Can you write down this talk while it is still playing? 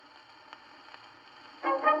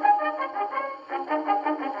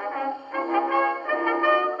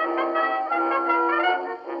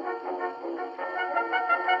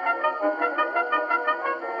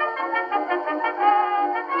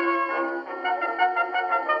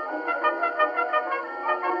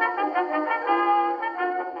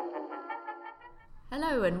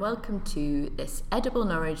Hello and welcome to this Edible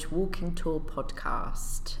Norwich Walking Tour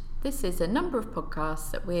podcast. This is a number of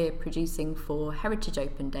podcasts that we're producing for Heritage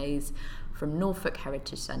Open Days from Norfolk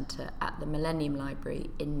Heritage Centre at the Millennium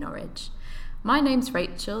Library in Norwich. My name's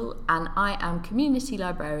Rachel and I am Community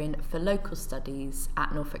Librarian for Local Studies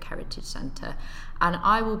at Norfolk Heritage Centre, and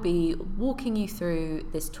I will be walking you through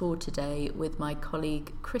this tour today with my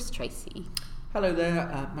colleague Chris Tracy. Hello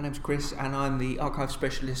there, my name's Chris and I'm the Archive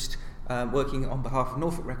Specialist working on behalf of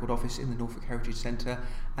Norfolk Record Office in the Norfolk Heritage Centre,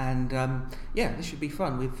 and this should be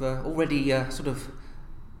fun. We've already sort of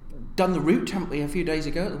done the route, haven't we, a few days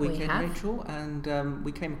ago at the weekend, Rachel, and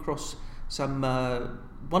we came across some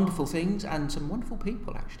wonderful things and some wonderful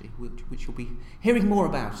people actually, which you'll be hearing more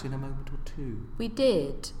about in a moment or two. We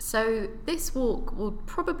did. So this walk will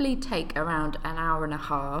probably take around an hour and a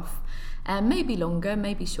half, maybe longer,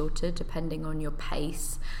 maybe shorter, depending on your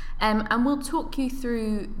pace. And we'll talk you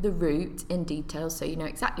through the route in detail so you know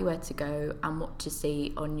exactly where to go and what to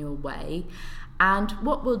see on your way. And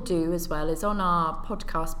what we'll do as well is on our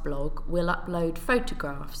podcast blog, we'll upload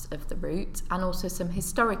photographs of the route and also some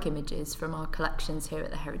historic images from our collections here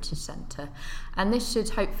at the Heritage Centre. And this should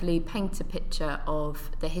hopefully paint a picture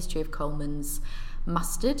of the history of Coleman's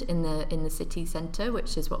mustard in the city centre,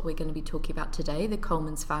 which is what we're going to be talking about today, the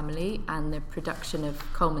Coleman's family and the production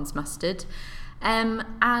of Coleman's mustard.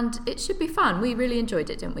 And it should be fun. We really enjoyed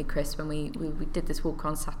it, didn't we, Chris, when we did this walk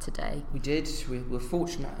on Saturday? We did. We were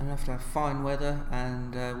fortunate enough to have fine weather,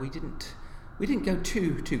 and we didn't go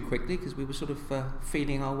too quickly because we were sort of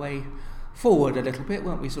feeling our way forward a little bit,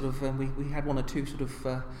 weren't we? Sort of we had one or two sort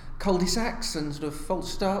of cul-de-sacs and sort of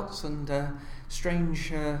false starts and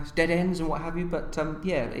strange dead ends and what have you. But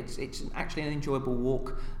it's actually an enjoyable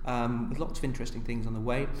walk with lots of interesting things on the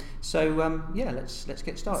way. So let's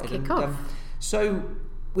get started. Let's kick off. So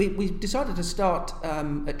we decided to start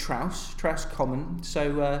at Trouse Common.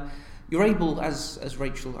 So you're able, as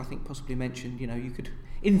Rachel I think possibly mentioned, you could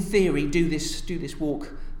in theory do this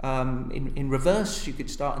walk in reverse. You could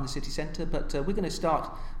start in the city centre, but we're going to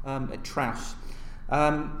start at Trouse.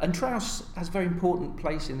 And Trouse has a very important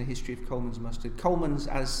place in the history of Coleman's mustard. Coleman's,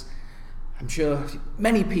 as I'm sure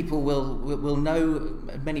many people will know,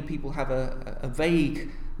 many people have a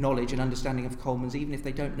vague knowledge and understanding of Coleman's, even if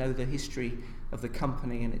they don't know the history of the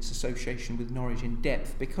company and its association with Norwich in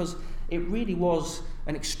depth, because it really was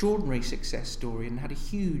an extraordinary success story and had a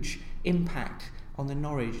huge impact on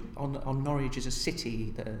Norwich as a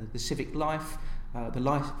city, the civic life, the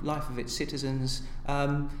life of its citizens,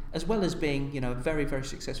 as well as being a very, very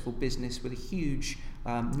successful business with a huge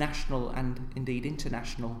national and indeed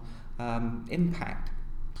international impact.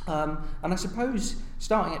 And I suppose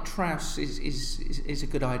starting at Trouse is a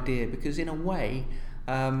good idea because in a way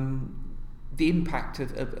the impact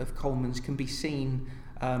of Coleman's can be seen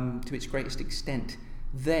to its greatest extent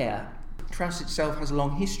there. Trouse itself has a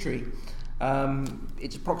long history.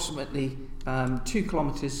 It's approximately 2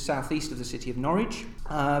 kilometres southeast of the city of Norwich,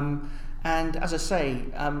 and as I say,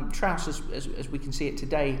 Trouse, as we can see it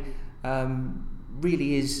today,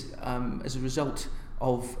 really is as a result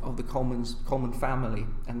of the Coleman family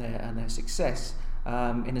and their success,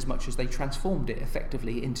 in as much as they transformed it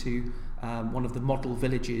effectively into one of the model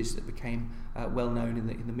villages that became well known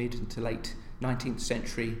in the mid to late 19th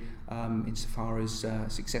century, insofar as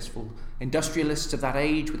successful industrialists of that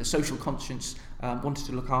age with a social conscience wanted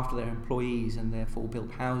to look after their employees and therefore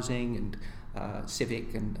built housing and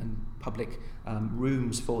civic and public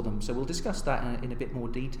rooms for them. So we'll discuss that in a bit more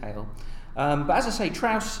detail. But as I say,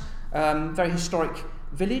 Trouse, very historic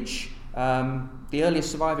village. The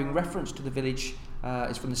earliest surviving reference to the village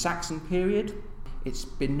is from the Saxon period. It's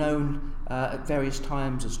been known at various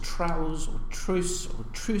times as Trouse or Truce or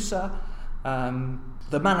Trusa.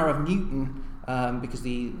 The manor of Newton, because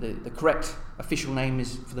the correct official name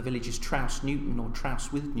for the village is Trouse Newton or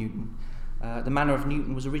Trouse with Newton. The manor of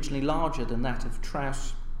Newton was originally larger than that of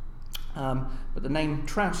Trouse, but the name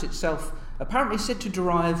Trouse itself apparently is said to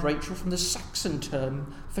derive, Rachel, from the Saxon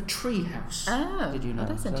term for tree house. Oh, did you know?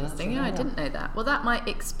 That's interesting. I didn't know that. Well, that might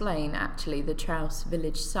explain actually the Trouse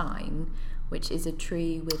village sign, which is a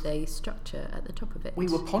tree with a structure at the top of it. We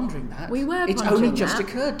were pondering that. It's only just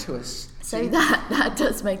occurred to us. So that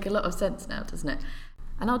does make a lot of sense now, doesn't it?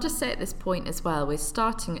 And I'll just say at this point as well, we're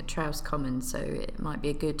starting at Trouse Common, so it might be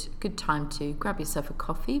a good time to grab yourself a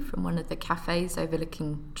coffee from one of the cafes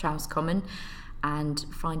overlooking Trouse Common and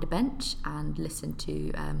find a bench and listen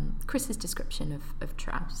to Chris's description of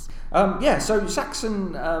Trouse. So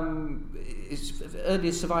Saxon is the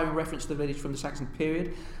earliest surviving reference to the village from the Saxon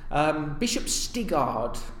period. Bishop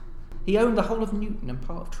Stigard, he owned the whole of Newton and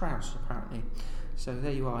part of Trouse, apparently. So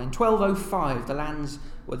there you are. In 1205, the lands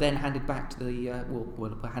were then handed back to the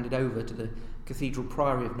were handed over to the Cathedral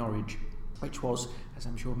Priory of Norwich, which was, as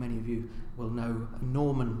I'm sure many of you will know, a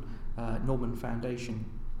Norman foundation.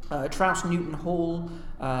 Trouse Newton Hall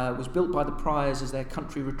was built by the priors as their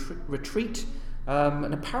country retreat,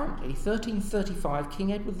 and apparently 1335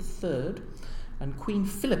 King Edward III and Queen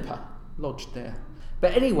Philippa lodged there.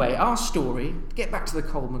 But anyway, our story, get back to the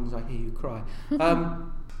Colemans, I hear you cry.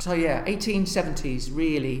 So yeah, 1870s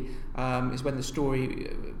really is when the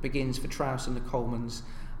story begins for Trouse and the Colemans.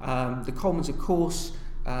 The Colemans, of course,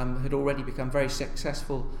 had already become very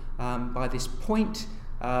successful by this point.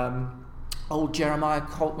 Old Jeremiah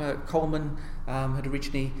Coleman had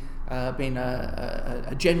originally been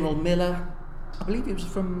a general miller. I believe he was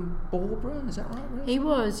from Barbara, is that right? Rose? He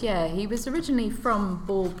was, yeah. He was originally from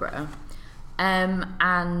Barbara.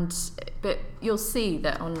 But you'll see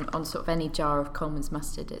that on sort of any jar of Coleman's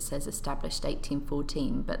mustard it says established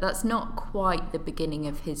 1814, but that's not quite the beginning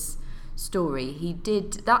of his story.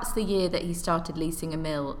 That's the year that he started leasing a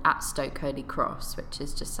mill at Stoke Holy Cross, which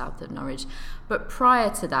is just south of Norwich. But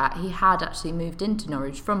prior to that, he had actually moved into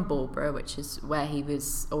Norwich from Barbara, which is where he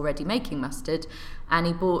was already making mustard, and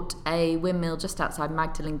he bought a windmill just outside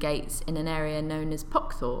Magdalen Gates in an area known as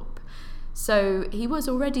Pockthorpe. So he was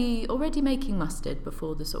already making mustard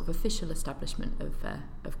before the sort of official establishment of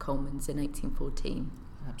Coleman's in 1814.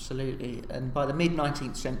 Absolutely, and by the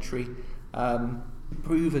mid-19th century,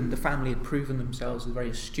 the family had proven themselves as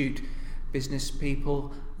very astute business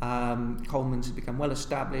people. Coleman's had become well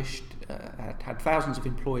established, had thousands of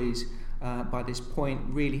employees by this point,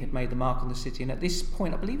 really had made the mark on the city, and at this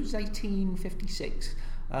point, I believe it was 1856,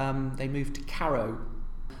 they moved to Carrow.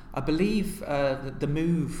 I believe that the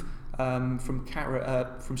move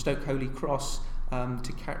from Stoke Holy Cross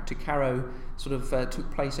to Carrow sort of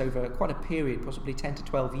took place over quite a period, possibly 10 to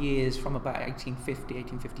 12 years, from about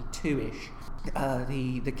 1852-ish.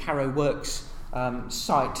 The Carrow Works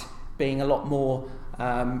site being a lot more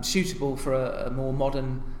suitable for a more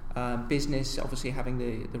modern business, obviously having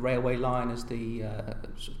the railway line as the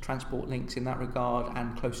sort of transport links in that regard,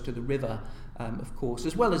 and close to the river, of course,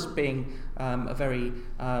 as well as being a very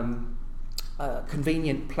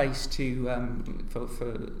convenient place to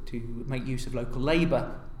make use of local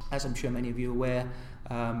labour. As I'm sure many of you are aware,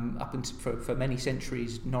 for many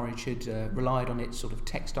centuries Norwich had relied on its sort of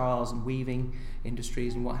textiles and weaving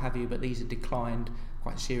industries and what have you, but these had declined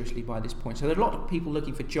quite seriously by this point. So there are a lot of people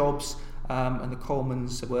looking for jobs, and the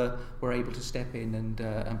Colemans were able to step in and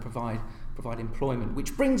provide employment,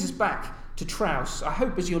 which brings us back to Trouse. I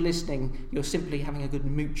hope as you're listening, you're simply having a good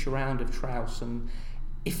mooch around of Trouse, and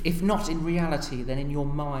if not in reality, then in your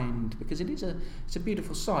mind, because it's a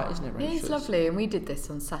beautiful site, isn't it, Rachel? Yeah, it's lovely, and we did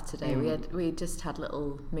this on Saturday. We just had a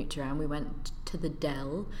little mooch around. We went to the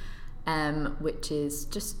Dell, which is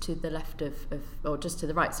just to the left or just to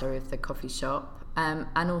the right, of the coffee shop, and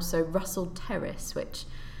also Russell Terrace, which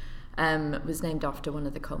was named after one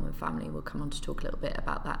of the Coleman family. We'll come on to talk a little bit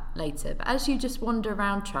about that later. But as you just wander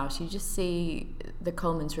around Trouse, you just see the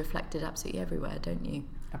Colemans reflected absolutely everywhere, don't you?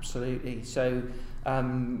 Absolutely. So,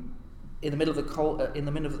 in the middle of the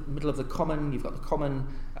common, you've got the common.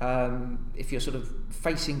 If you're sort of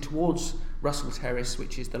facing towards Russell Terrace,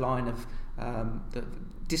 which is the line of the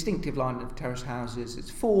distinctive line of terrace houses, it's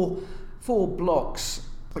four blocks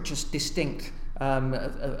which are distinct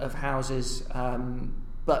of houses.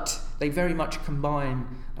 But they very much combine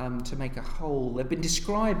to make a whole. They've been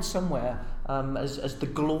described somewhere as the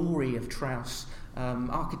glory of Trouse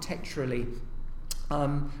architecturally.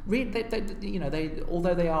 Although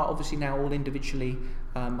they are obviously now all individually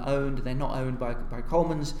owned, they're not owned by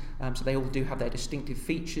Colemans, so they all do have their distinctive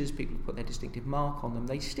features. People put their distinctive mark on them.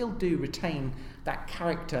 They still do retain that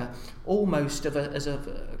character, almost on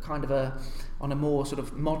a more sort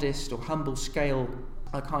of modest or humble scale.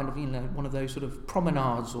 A kind of, one of those sort of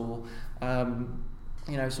promenades or,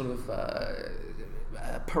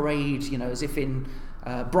 parade, as if in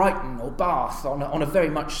Brighton or Bath on a very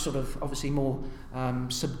much sort of obviously more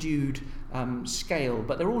subdued scale.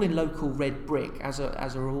 But they're all in local red brick, as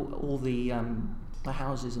are all the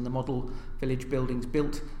houses and the model village buildings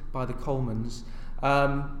built by the Colemans.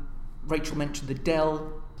 Rachel mentioned the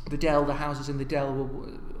Dell. The houses in the Dell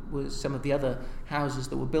were some of the other houses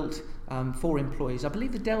that were built for employees. I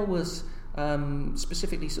believe the Dell was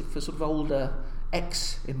specifically for sort of older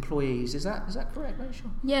ex-employees. Is that correct,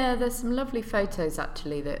 Rachel? Yeah, there's some lovely photos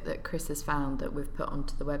actually that Chris has found that we've put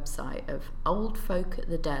onto the website of old folk at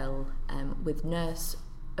the Dell with Nurse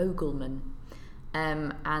Ogleman,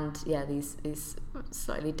 and these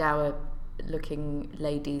slightly dour looking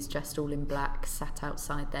ladies dressed all in black sat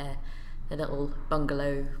outside their little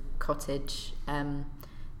bungalow cottage. And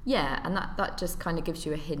that just kind of gives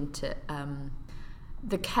you a hint at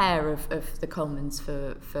the care of the Colemans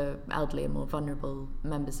for elderly and more vulnerable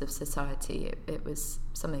members of society. It was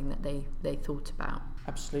something that they thought about.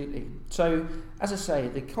 Absolutely. So, as I say,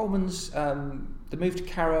 the Colemans, they moved to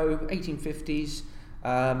Carrow, 1850s,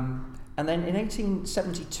 and then in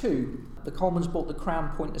 1872, the Colemans bought the Crown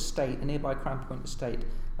Point Estate, a nearby Crown Point Estate,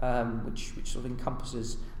 which sort of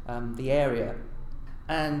encompasses the area.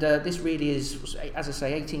 And this really is, as I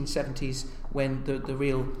say, 1870s when the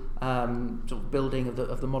real sort of building of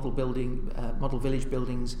the model village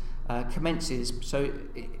buildings commences. So,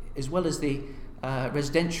 as well as the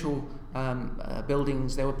residential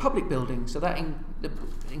buildings, there were public buildings. So that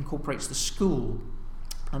incorporates the school,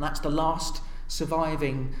 and that's the last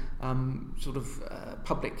surviving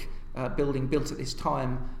public building built at this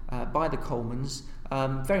time by the Colemans.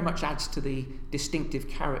 Very much adds to the distinctive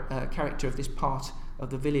character of this part of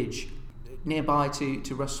the village. Nearby to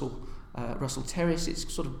Russell Terrace,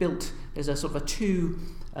 it's sort of built as a sort of a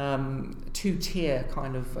two-tier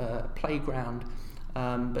kind of playground,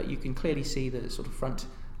 but you can clearly see the sort of front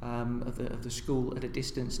of the school at a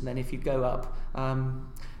distance, and then if you go up,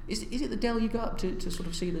 is it the dell you go up to sort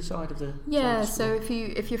of see the side of the so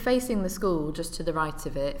if you're facing the school, just to the right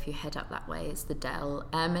of it, if you head up that way, it's the dell,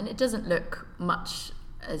 and it doesn't look much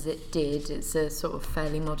as it did. It's a sort of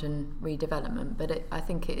fairly modern redevelopment, but I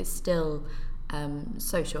think it is still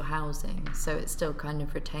social housing, so it still kind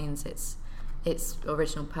of retains its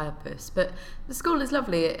original purpose. But the school is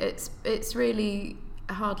lovely. It's really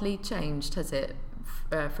hardly changed, has it,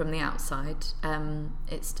 from the outside?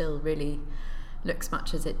 It still really looks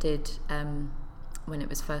much as it did when it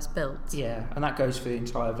was first built. Yeah, and that goes for the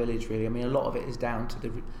entire village, really. I mean, a lot of it is down to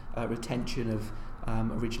the retention of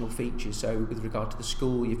original features. So with regard to the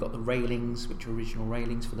school, you've got the railings, which are original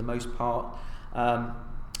railings for the most part.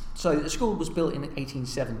 So the school was built in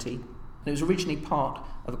 1870, and it was originally part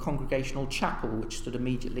of a congregational chapel which stood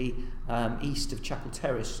immediately east of Chapel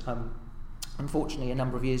Terrace. Unfortunately, a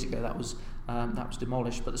number of years ago that was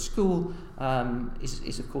demolished, but the school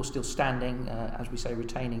is of course still standing, as we say,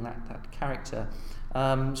 retaining that character.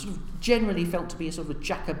 Sort of generally felt to be a sort of a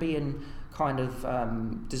Jacobean kind of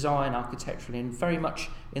design architecturally, and very much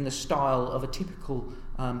in the style of a typical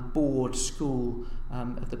board school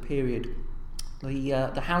of the period.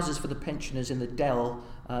 The houses for the pensioners in the dell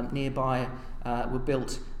nearby were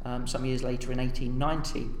built some years later in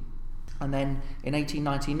 1890, and then in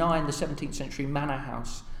 1899 the 17th century manor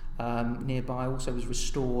house nearby also was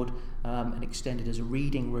restored and extended as a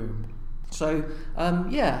reading room. So I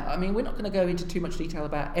mean, we're not going to go into too much detail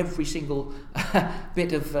about every single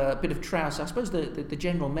bit of Trouse. I suppose the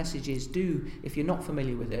general message is, do, if you're not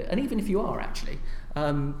familiar with it, and even if you are actually,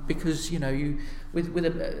 because you with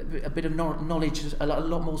a bit of knowledge, a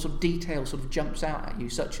lot more sort of detail sort of jumps out at you,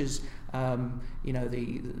 such as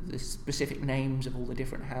the specific names of all the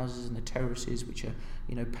different houses and the terraces, which are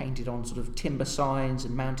painted on sort of timber signs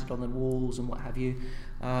and mounted on the walls and what have you.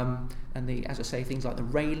 And as I say, things like the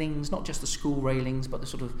railings, not just the school railings, but the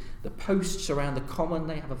sort of the posts around the common,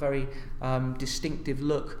 they have a very distinctive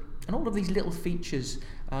look. And all of these little features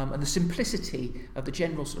and the simplicity of the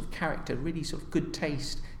general sort of character, really sort of good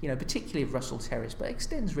taste, particularly of Russell Terrace, but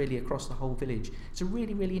extends really across the whole village. It's a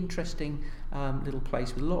really, really interesting little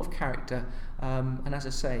place with a lot of character. And as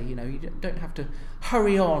I say, you don't have to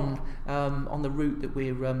hurry on the route that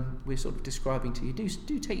we're sort of describing to you.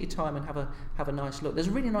 Do take your time and have a nice look. There's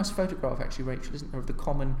a really nice photograph, actually, Rachel, isn't there, of the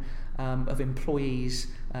common of employees,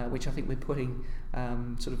 which I think we're putting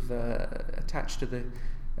sort of attached to the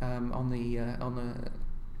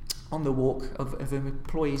on the walk of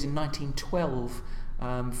employees in 1912,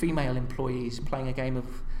 female employees playing a game of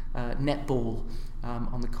netball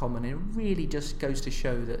on the common. It really just goes to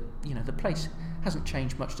show that the place hasn't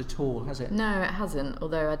changed much at all, has it? No, it hasn't.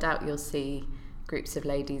 Although I doubt you'll see groups of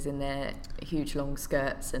ladies in their huge long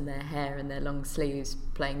skirts and their hair and their long sleeves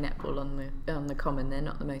playing netball on the common. They're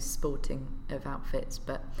not the most sporting of outfits,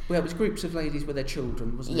 but it was groups of ladies with their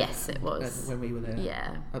children, wasn't it? Yes, it was when we were there.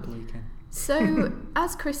 Yeah, at the weekend. So,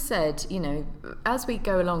 as Chris said, as we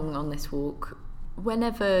go along on this walk,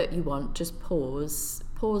 whenever you want, just pause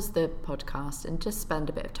the podcast and just spend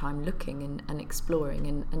a bit of time looking and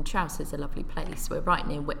exploring. And Trouse is a lovely place. We're right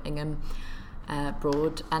near Whittingham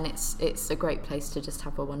Broad, and it's a great place to just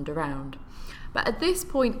have a wander around. But at this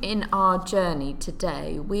point in our journey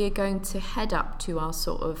today, we are going to head up to our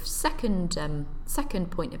sort of second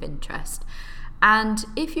point of interest, And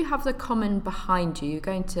if you have the common behind you, you're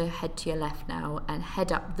going to head to your left now and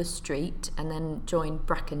head up the street and then join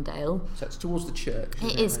Brackendale. So it's towards the church.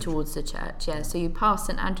 It is towards the church, yeah. So you pass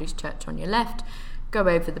St Andrew's Church on your left, go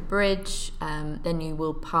over the bridge, then you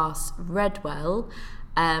will pass Redwell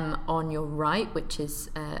on your right, which is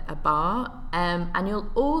a bar, and you'll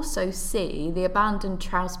also see the abandoned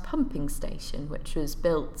Trouse pumping station, which was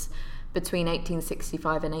built between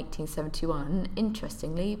 1865 and 1871,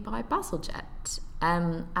 interestingly, by Bazalgette.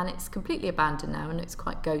 And it's completely abandoned now and it's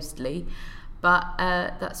quite ghostly, but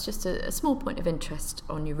that's just a small point of interest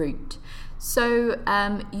on your route. So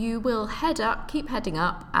you will keep heading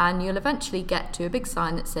up, and you'll eventually get to a big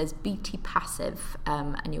sign that says BT Passive,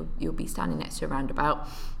 and you'll be standing next to a roundabout.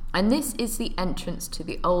 And this is the entrance to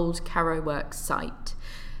the old Carrow Works site.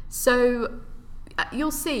 So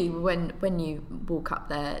you'll see when you walk up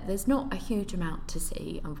there, there's not a huge amount to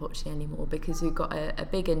see, unfortunately, anymore, because we've got a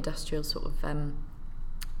big industrial sort of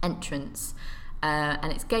entrance,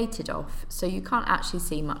 and it's gated off, so you can't actually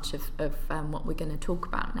see much of what we're going to talk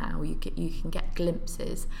about now. You can get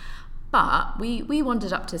glimpses. But we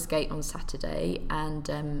wandered up to this gate on Saturday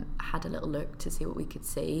and had a little look to see what we could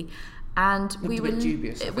see. And we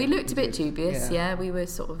looked a bit dubious, yeah. We were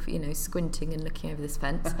sort of, squinting and looking over this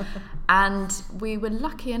fence. And we were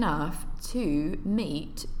lucky enough to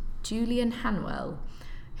meet Julian Hanwell,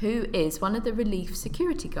 who is one of the relief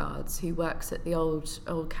security guards who works at the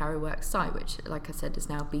old Carrow Works site, which, like I said, is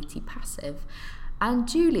now BT Passive. And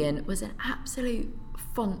Julian was an absolute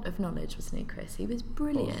font of knowledge, wasn't he, Chris? He was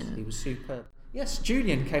brilliant. He was superb. Yes,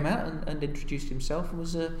 Julian came out and introduced himself and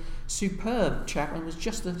was a superb chap and was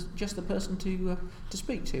just the person to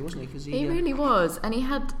speak to, wasn't he? Because he really was, and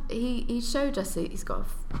he showed us he's got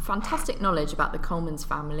fantastic knowledge about the Coleman's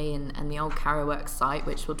family and the old Carrow Works site,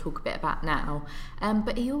 which we'll talk a bit about now.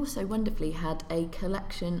 But he also wonderfully had a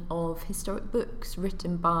collection of historic books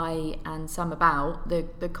written by and some about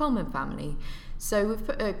the Coleman family. So we've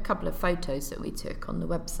put a couple of photos that we took on the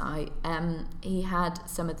website. He had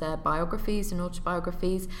some of their biographies and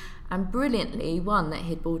autobiographies, and brilliantly, one that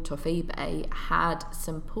he'd bought off eBay had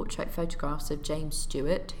some portrait photographs of James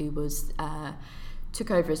Stewart, who was took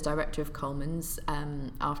over as director of Coleman's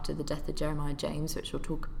after the death of Jeremiah James, which we'll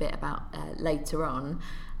talk a bit about later on.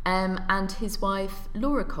 And his wife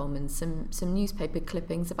Laura Coleman, some newspaper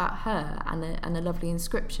clippings about her and a lovely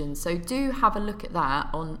inscription. So do have a look at that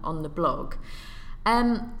on the blog.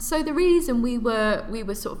 So the reason we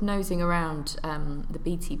were sort of nosing around the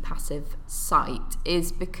BT Passive site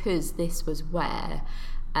is because this was where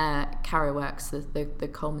Carrow Works, the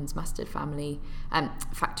Coleman's mustard family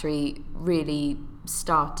factory, really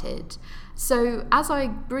started. So as I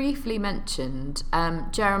briefly mentioned,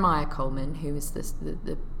 Jeremiah Coleman, who was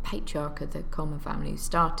the patriarch of the Coleman family who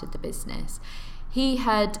started the business, he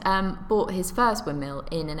had bought his first windmill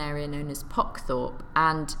in an area known as Pockthorpe,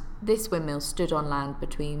 and this windmill stood on land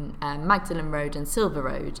between Magdalen Road and Silver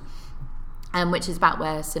Road, which is about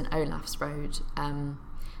where St Olaf's Road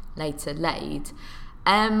later laid.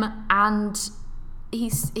 And he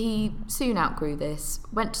soon outgrew this,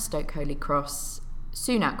 went to Stoke Holy Cross,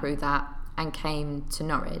 soon outgrew that, and came to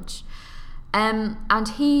Norwich. And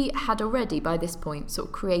he had already, by this point, sort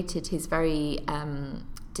of created his very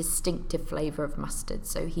distinctive flavour of mustard.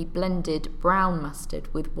 So he blended brown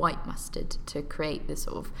mustard with white mustard to create this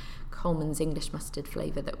sort of Coleman's English mustard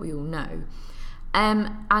flavour that we all know.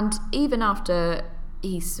 And even after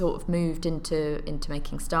he sort of moved into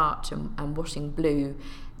making starch and washing blue,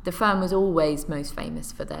 the firm was always most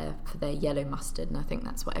famous for their yellow mustard, and I think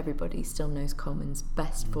that's what everybody still knows Coleman's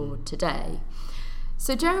best for today.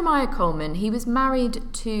 So Jeremiah Coleman, he was married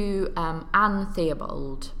to Anne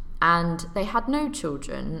Theobald, and they had no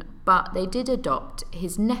children, but they did adopt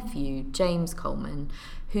his nephew, James Coleman,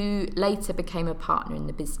 who later became a partner in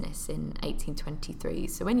the business in 1823.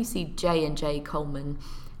 So when you see J&J Coleman,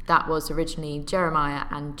 that was originally Jeremiah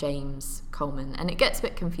and James Coleman, and it gets a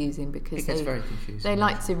bit confusing because they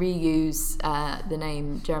like to reuse the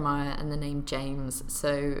name Jeremiah and the name James,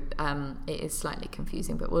 so it is slightly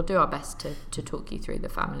confusing, but we'll do our best to talk you through the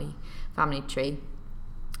family tree.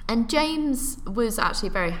 And James was actually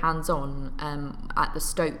very hands-on at the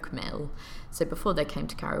Stoke mill. So before they came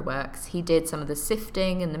to Carrow Works, he did some of the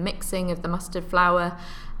sifting and the mixing of the mustard flour,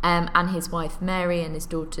 and his wife Mary and his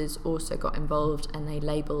daughters also got involved, and they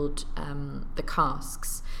labelled the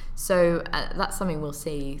casks. So that's something we'll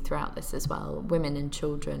see throughout this as well. Women and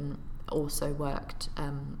children also worked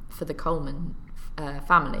for the Coleman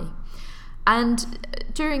family. And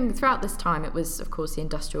throughout this time, it was, of course, the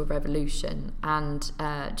Industrial Revolution, and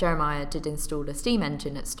Jeremiah did install a steam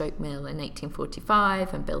engine at Stoke Mill in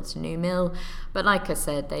 1845 and built a new mill. But like I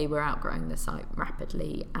said, they were outgrowing the site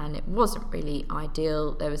rapidly, and it wasn't really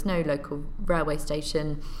ideal. There was no local railway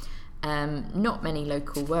station, not many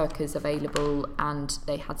local workers available, and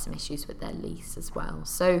they had some issues with their lease as well.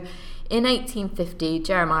 So in 1850,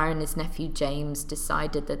 Jeremiah and his nephew James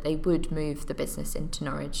decided that they would move the business into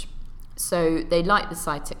Norwich. So they liked the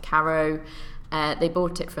site at Carrow. They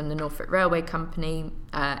bought it from the Norfolk Railway Company.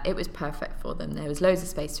 It was perfect for them. There was loads of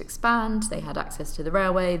space to expand. They had access to the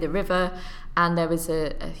railway, the river, and there was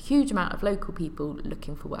a huge amount of local people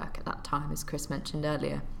looking for work at that time, as Chris mentioned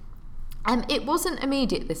earlier. It wasn't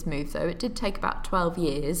immediate, this move, though. It did take about 12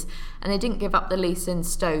 years, and they didn't give up the lease in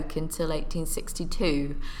Stoke until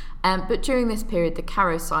 1862. But during this period, the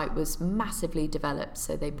Carrow site was massively developed,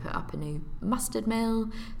 so they put up a new mustard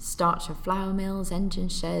mill, starch and flour mills, engine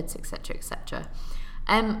sheds, etc., etc.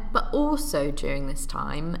 But also during this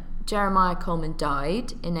time, Jeremiah Coleman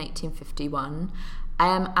died in 1851,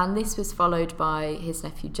 and this was followed by his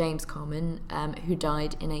nephew James Coleman, who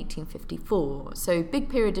died in 1854. So big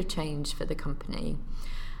period of change for the company.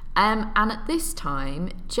 And at this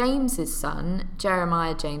time, James's son,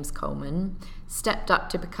 Jeremiah James Coleman, stepped up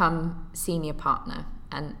to become senior partner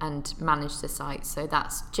and manage the site. So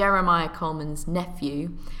that's Jeremiah Coleman's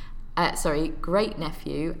great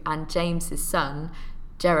nephew, and James's son,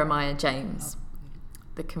 Jeremiah James,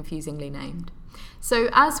 the confusingly named. So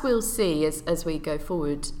as we'll see as we go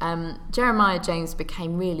forward, Jeremiah James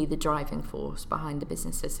became really the driving force behind the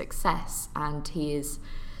business's success, and he is,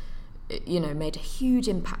 made a huge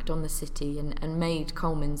impact on the city and made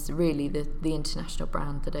Coleman's really the international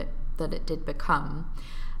brand that it did become.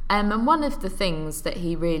 And one of the things that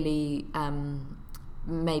he really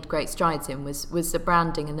made great strides in was the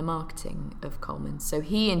branding and the marketing of Coleman's. So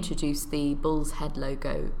he introduced the bull's head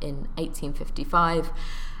logo in 1855,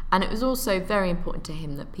 and it was also very important to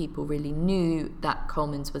him that people really knew that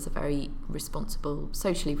Coleman's was a very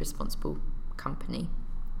socially responsible company.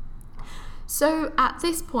 So at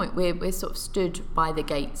this point, we're sort of stood by the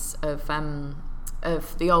gates of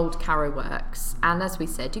the old Carrow Works, and as we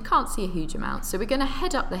said, you can't see a huge amount. So we're going to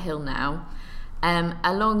head up the hill now,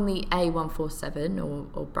 along the A147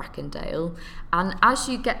 or Brackendale, and as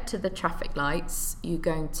you get to the traffic lights, you're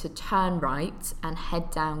going to turn right and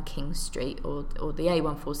head down King Street, or the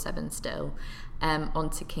A147 still,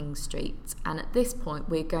 onto King Street. And at this point,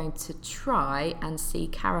 we're going to try and see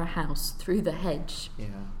Carrow House through the hedge. Yeah.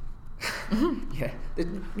 Yeah,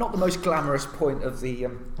 not the most glamorous point of the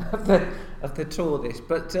tour, this,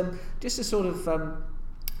 but just to sort of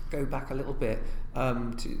go back a little bit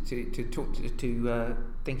to talk to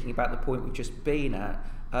thinking about the point we've just been at.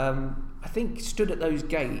 I think stood at those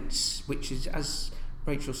gates, which is, as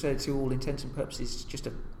Rachel said, to all intents and purposes, just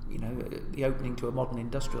the opening to a modern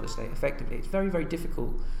industrial estate. Effectively, it's very, very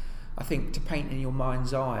difficult, I think, to paint in your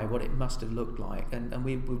mind's eye what it must have looked like, and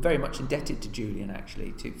we're very much indebted to Julian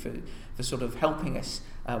actually for sort of helping us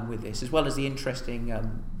with this, as well as the interesting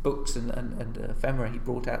books and ephemera he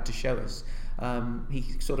brought out to show us. He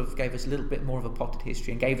sort of gave us a little bit more of a potted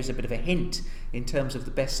history and gave us a bit of a hint in terms of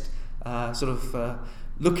the best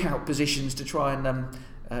lookout positions to try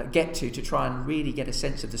and get to try and really get a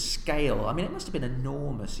sense of the scale. I mean, it must have been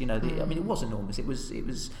enormous. It was enormous. It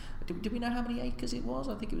was. Did we know how many acres it was?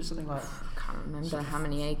 I think it was something like... I can't remember how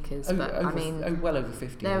many acres, well over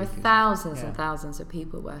 50 there acres. were thousands and thousands of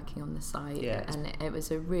people working on the site, yeah, and it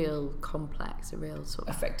was a real complex, a real sort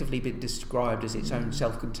of... Effectively been described as its own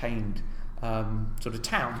self-contained sort of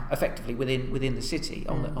town, effectively within the city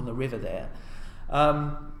on the river there.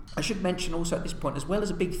 I should mention also at this point, as well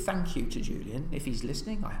as a big thank you to Julian, if he's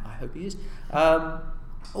listening, I hope he is.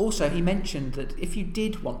 Also, he mentioned that if you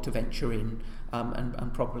did want to venture in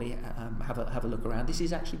and properly have a look around, this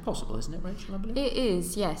is actually possible, isn't it, Rachel, I believe? It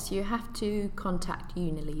is, yes. You have to contact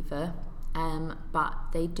Unilever, but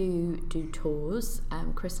they do tours.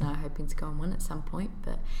 Chris and I are hoping to go on one at some point,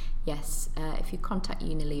 but yes, if you contact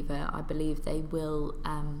Unilever, I believe they will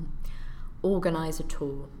organise a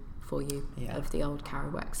tour for you of the old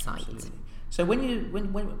Carrow Works site. Absolutely. So when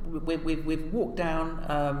we've walked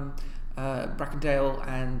down Brackendale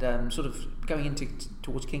and sort of going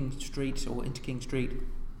towards King Street or into King Street,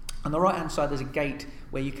 on the right hand side there's a gate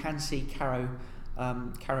where you can see Carrow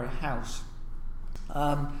House.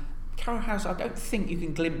 Carrow House, I don't think you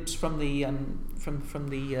can glimpse from the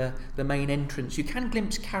main entrance. You can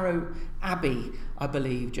glimpse Carrow Abbey, I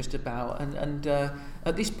believe, just about. And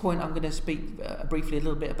at this point, I'm going to speak briefly a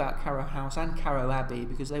little bit about Carrow House and Carrow Abbey,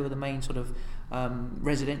 because they were the main sort of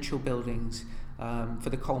residential buildings for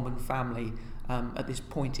the Coleman family at this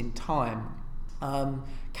point in time.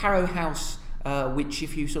 Carrow House, which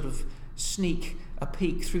if you sort of sneak a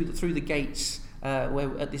peek through the gates,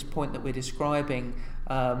 where at this point that we're describing,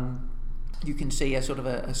 you can see a sort of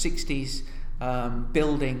a 60s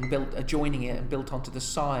building built adjoining it and built onto the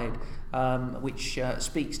side, which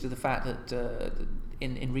speaks to the fact that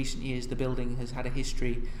in recent years the building has had a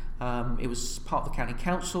history. It was part of the county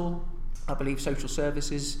council. I believe social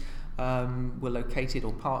services were located,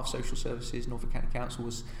 or part of social services, Norfolk County Council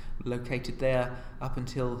was located there up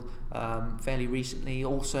until fairly recently.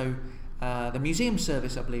 Also, the museum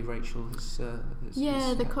service, I believe, Rachel,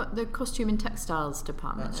 the costume and textiles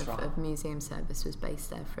department right. of museum service was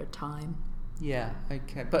based there for a time. Yeah,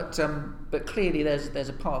 okay, but clearly there's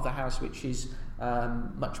a part of the house which is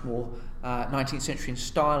much more 19th century in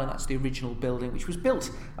style, and that's the original building, which was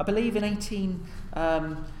built, I believe, in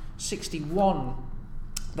 1861.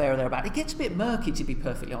 There or thereabout. It gets a bit murky, to be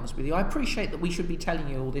perfectly honest with you. I appreciate that we should be telling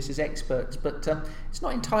you all this as experts, but it's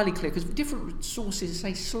not entirely clear, because different sources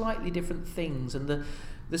say slightly different things, and the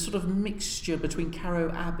sort of mixture between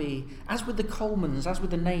Carrow Abbey, as with the Colemans, as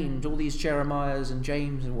with the names, all these Jeremiahs and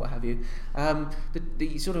James and what have you,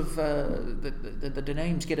 the sort of the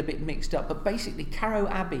names get a bit mixed up. But basically, Carrow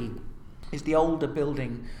Abbey is the older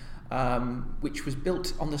building, which was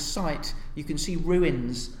built on the site. You can see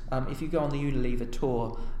ruins. If you go on the Unilever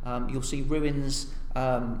tour, you'll see ruins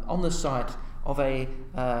on the site of a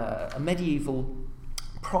medieval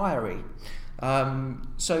priory.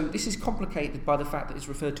 So this is complicated by the fact that it's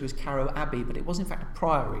referred to as Carrow Abbey, but it was in fact a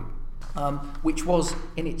priory, which was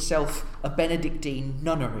in itself a Benedictine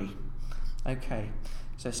nunnery. Okay,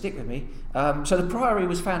 so stick with me. So the priory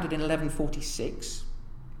was founded in 1146.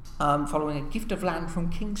 Following a gift of land from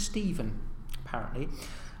King Stephen, apparently.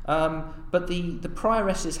 But the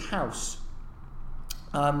prioress's house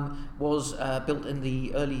was built in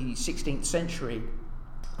the early 16th century,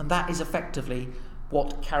 and that is effectively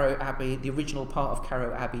what Carrow Abbey, the original part of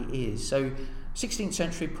Carrow Abbey, is. So 16th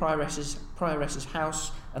century prioress's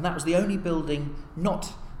house, and that was the only building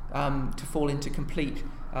not to fall into complete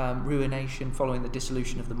ruination following the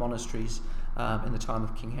dissolution of the monasteries in the time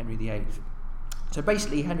of King Henry VIII. So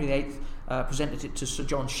basically, Henry VIII presented it to Sir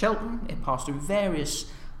John Shelton. It passed through various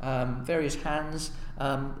hands.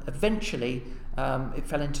 Eventually, it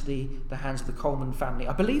fell into the hands of the Coleman family.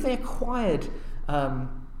 I believe they acquired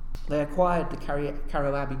the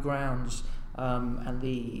Carrow Abbey grounds and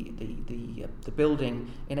the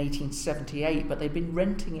building in 1878, but they'd been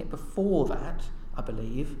renting it before that, I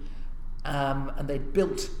believe, and they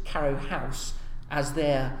built Carrow House as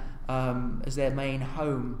their main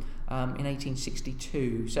home in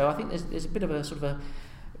 1862. So I think there's a bit of a sort of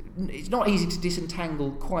it's not easy to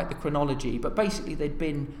disentangle quite the chronology, but basically they'd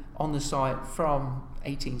been on the site from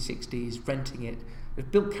 1860s, renting it. They've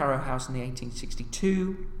built Carrow House in the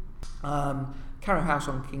 1862. Carrow House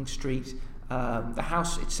on King Street. The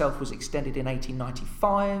house itself was extended in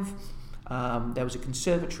 1895. There was a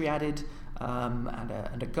conservatory added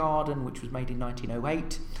and a garden, which was made in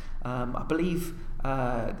 1908. I believe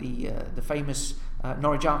the famous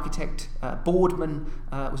Norwich architect Boardman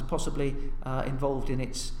was possibly involved in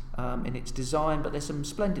its design, but there's some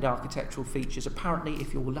splendid architectural features. Apparently,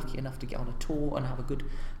 if you're lucky enough to get on a tour and have a good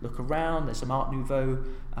look around, there's some Art Nouveau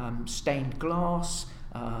stained glass,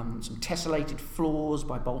 some tessellated floors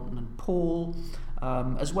by Bolton and Paul,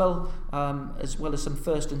 as well as some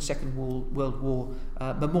First and Second World War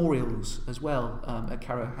memorials as well at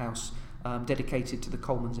Carrow House, dedicated to the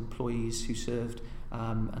Coleman's employees who served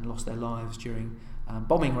and lost their lives during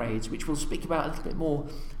bombing raids, which we'll speak about a little bit more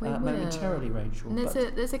momentarily, Rachel. And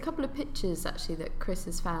there's a couple of pictures actually that Chris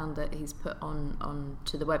has found that he's put on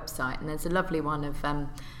to the website, and there's a lovely one of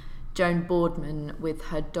Joan Boardman with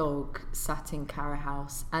her dog sat in Carrow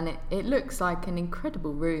House, and it looks like an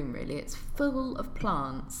incredible room, really. It's full of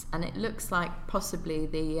plants, and it looks like possibly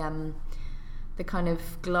the kind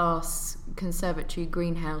of glass conservatory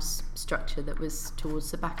greenhouse structure that was towards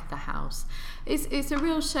the back of the house. It's a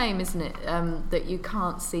real shame, isn't it, that you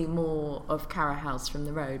can't see more of Carrow House from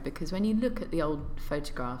the road, because when you look at the old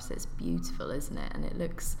photographs, it's beautiful, isn't it? And it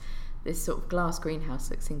looks, this sort of glass greenhouse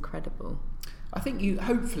looks incredible. I think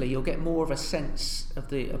hopefully you'll get more of a sense of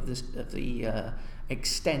the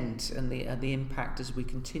extent and the impact as we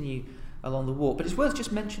continue along the walk. But it's worth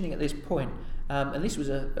just mentioning at this point, and this was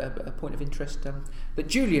a point of interest that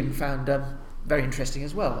Julian found very interesting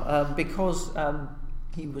as well, because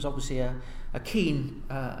he was obviously a keen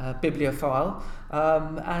bibliophile,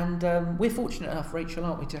 and we're fortunate enough, Rachel,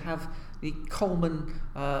 aren't we, to have the Coleman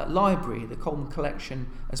Library, the Coleman collection,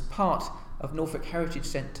 as part of Norfolk Heritage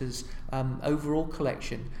Centre's overall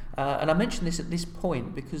collection. And I mention this at this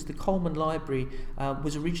point because the Coleman Library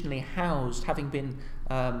was originally housed, having been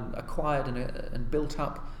acquired and built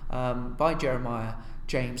up by Jeremiah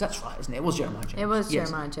James. That's right, isn't it? It was Jeremiah James. It was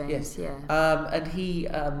Jeremiah James, yes. yeah. And he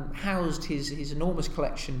housed his enormous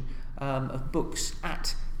collection of books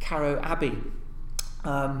at Carrow Abbey.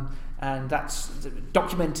 And that's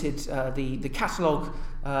documented the catalogue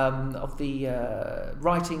of the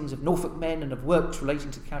writings of Norfolk men and of works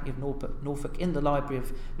relating to the county of Norfolk in the library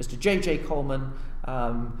of Mr. J.J. Coleman,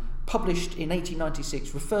 published in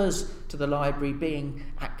 1896, refers to the library being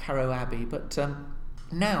at Carrow Abbey. But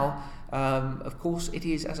now, of course, it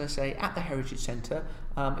is, as I say, at the Heritage Centre.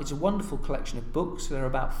 It's a wonderful collection of books. There are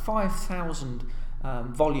about 5,000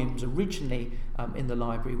 volumes originally in the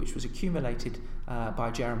library, which was accumulated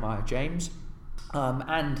by Jeremiah James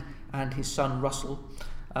and his son Russell.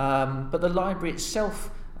 But the library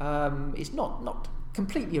itself is not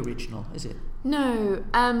completely original, is it? No.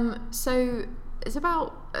 So it's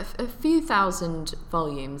about a few thousand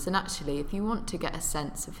volumes, and actually, if you want to get a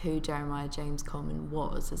sense of who Jeremiah James Coleman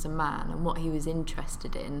was as a man and what he was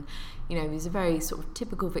interested in, he was a very sort of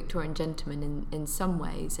typical Victorian gentleman in some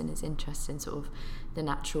ways, in his interest in sort of the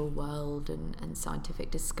natural world and scientific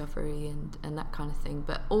discovery and that kind of thing.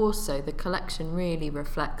 But also the collection really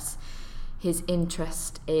reflects his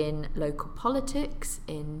interest in local politics,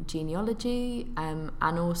 in genealogy, and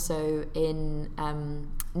also in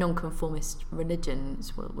nonconformist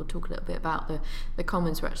religions. We'll talk a little bit about the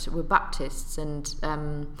Colemans were Baptists, and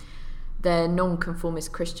their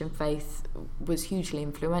nonconformist Christian faith was hugely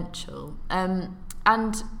influential.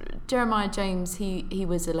 And Jeremiah James, he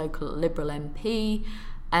was a local Liberal MP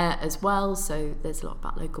as well, so there's a lot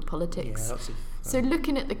about local politics. Yeah, lots of, so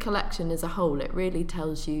looking at the collection as a whole, it really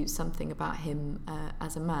tells you something about him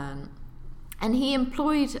as a man. And he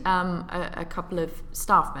employed a couple of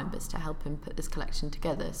staff members to help him put this collection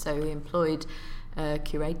together. So he employed a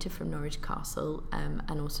curator from Norwich Castle and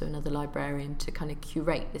also another librarian to kind of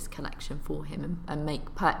curate this collection for him and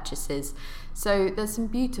make purchases. So there's some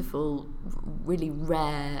beautiful, really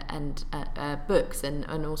rare and books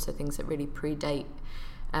and also things that really predate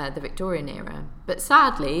the Victorian era. But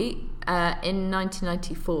sadly, in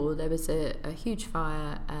 1994, there was a huge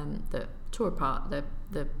fire that tore apart the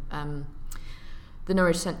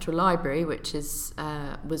Norwich Central Library, which was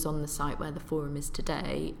on the site where the Forum is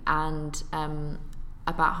today, and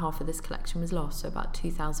about half of this collection was lost. So about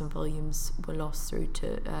 2,000 volumes were lost through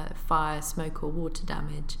to fire, smoke, or water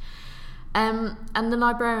damage. And the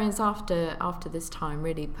librarians after this time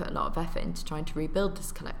really put a lot of effort into trying to rebuild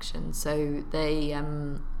this collection. So they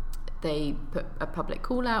put a public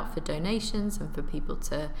call out for donations and for people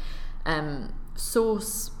to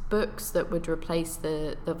source books that would replace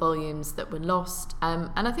the volumes that were lost. And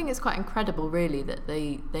I think it's quite incredible, really, that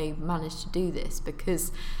they managed to do this,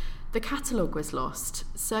 because the catalogue was lost.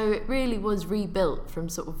 So it really was rebuilt from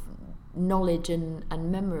sort of knowledge and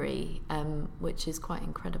memory, which is quite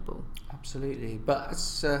incredible. Absolutely. But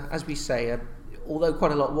as we say, although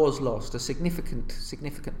quite a lot was lost, a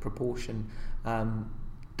significant proportion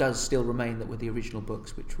does still remain that were the original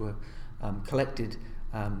books, which were collected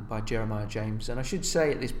by Jeremiah James. And I should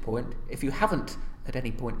say at this point, if you haven't at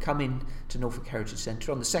any point come in to Norfolk Heritage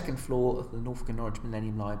Centre on the second floor of the Norfolk and Norwich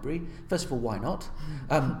Millennium Library, first of all, why not?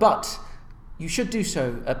 But you should do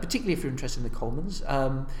so, particularly if you're interested in the Colemans.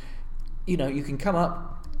 You can come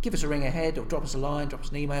up, give us a ring ahead, or drop us a line, drop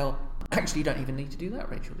us an email. Actually, you don't even need to do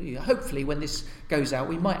that, Rachel, do you? Hopefully, when this goes out,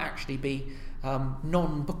 we might actually be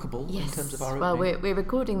non-bookable in terms of our opening. Well, we're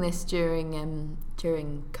recording this during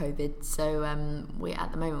COVID, so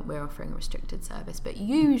at the moment we're offering a restricted service, but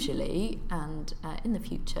usually and in the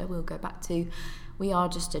future we'll go back to, we are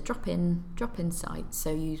just a drop-in site,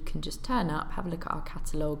 so you can just turn up, have a look at our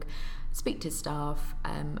catalogue, speak to staff,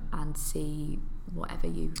 and see whatever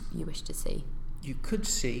you wish to see. You could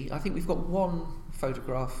see, I think we've got one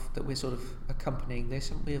photograph that we're sort of accompanying this,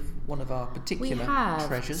 and we have one of our particular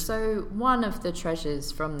treasures. So one of the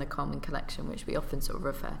treasures from the Coleman collection, which we often sort of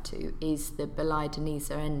refer to, is the Belied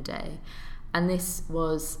Ebenezer Ende, and this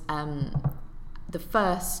was a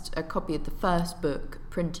copy of the first book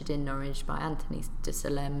printed in Norwich by Anthony de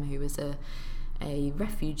Salem, who was a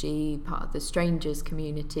refugee, part of the strangers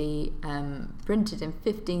community, printed in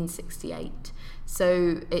 1568.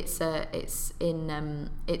 So it's the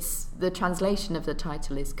translation of the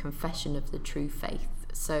title is Confession of the True Faith.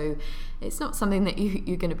 So it's not something that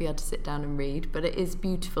you're going to be able to sit down and read, but it is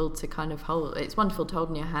beautiful to kind of hold. It's wonderful to hold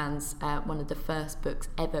in your hands one of the first books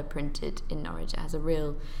ever printed in Norwich. It has a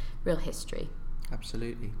real history.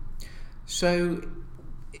 Absolutely. So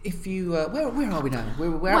if you where are we now?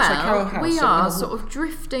 We're outside Carrow House. We so are sort of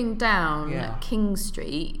drifting down Yeah. King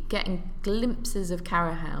Street, getting glimpses of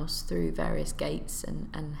Carrow House through various gates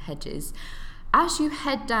and hedges. As you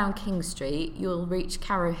head down King Street, you'll reach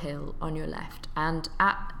Carrow Hill on your left, and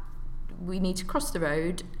we need to cross the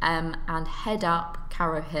road and head up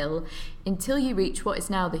Carrow Hill until you reach what is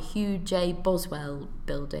now the Hugh J. Boswell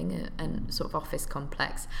building, and sort of office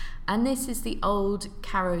complex. And this is the old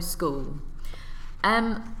Carrow School.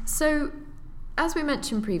 So, as we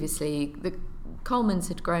mentioned previously, the Colemans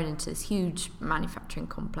had grown into this huge manufacturing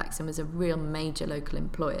complex and was a real major local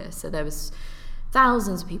employer. So there was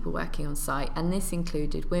thousands of people working on site, and this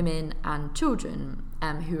included women and children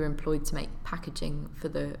who were employed to make packaging for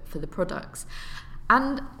the products.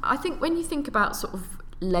 And I think when you think about sort of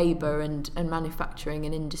labour and manufacturing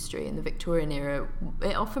and industry in the Victorian era,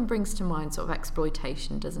 it often brings to mind sort of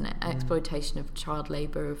exploitation, doesn't it? Exploitation of child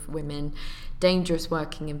labour, of women, dangerous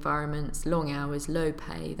working environments, long hours, low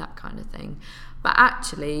pay, that kind of thing. But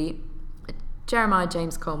actually, Jeremiah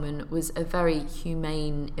James Coleman was a very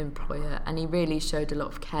humane employer, and he really showed a lot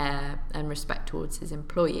of care and respect towards his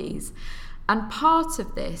employees. And part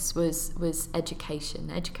of this was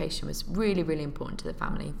education. Education was really, really important to the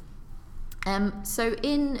family. So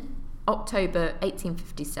in October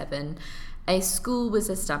 1857, a school was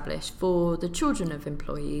established for the children of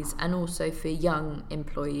employees and also for young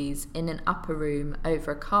employees in an upper room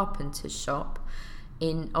over a carpenter's shop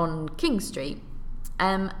on King Street.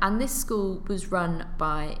 And this school was run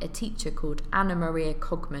by a teacher called Anna Maria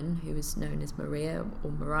Cogman, who was known as Maria or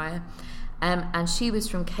Mariah, and she was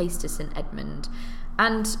from Caister St Edmund.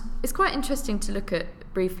 And it's quite interesting to look at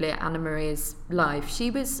briefly at Anna Maria's life. She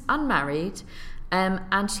was unmarried,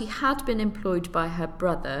 and she had been employed by her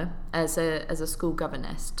brother as a school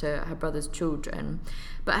governess to her brother's children,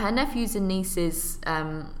 but her nephews and nieces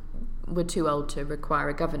were too old to require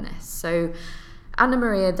a governess. So Anna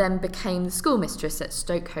Maria then became the schoolmistress at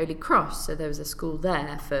Stoke Holy Cross. So there was a school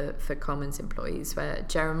there for Coleman's employees, where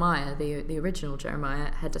Jeremiah, the original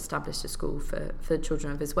Jeremiah, had established a school for the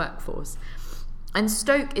children of his workforce. And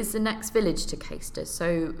Stoke is the next village to Caister,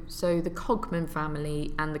 so the Cogman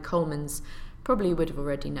family and the Colemans probably would have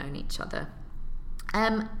already known each other.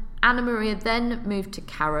 Anna Maria then moved to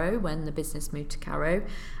Carrow when the business moved to Carrow,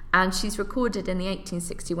 and she's recorded in the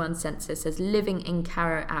 1861 census as living in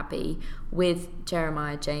Carrow Abbey with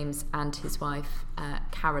Jeremiah James and his wife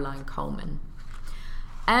Caroline Coleman.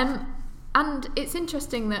 And it's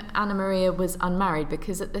interesting that Anna Maria was unmarried,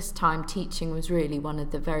 because at this time teaching was really one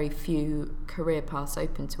of the very few career paths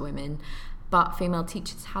open to women, but female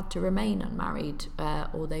teachers had to remain unmarried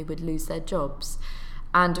or they would lose their jobs.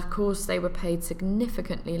 And of course they were paid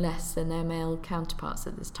significantly less than their male counterparts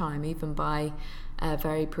at this time, even by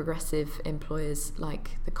very progressive employers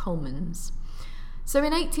like the Colemans. So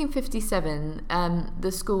in 1857,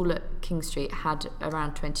 the school at King Street had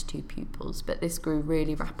around 22 pupils, but this grew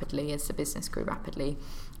really rapidly as the business grew rapidly.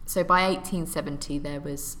 So by 1870, there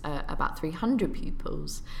was about 300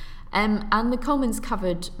 pupils. And the Colemans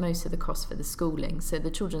covered most of the costs for the schooling. So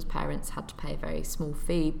the children's parents had to pay a very small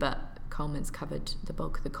fee, but Colemans covered the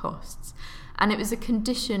bulk of the costs. And it was a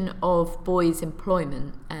condition of boys'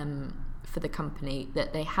 employment for the company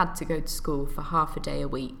that they had to go to school for half a day a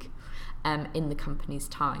week in the company's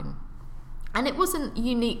time. And it wasn't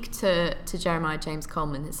unique to Jeremiah James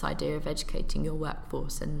Coleman, this idea of educating your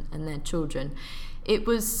workforce and their children. It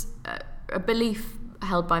was a belief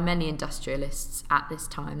held by many industrialists at this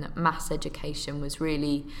time that mass education was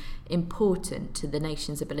really important to the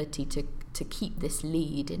nation's ability to keep this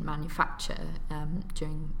lead in manufacture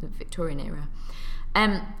during the Victorian era.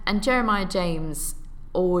 And Jeremiah James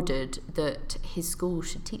ordered that his school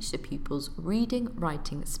should teach the pupils reading,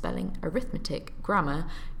 writing, spelling, arithmetic, grammar,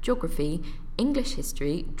 geography, English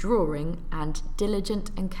history, drawing, and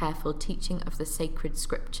diligent and careful teaching of the sacred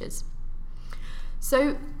scriptures.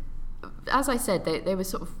 So, as I said, they were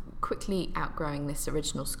sort of quickly outgrowing this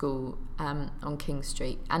original school on King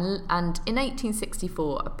Street. And in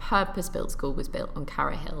 1864, a purpose-built school was built on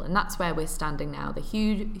Carrow Hill, and that's where we're standing now. The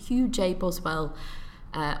Hugh J. Boswell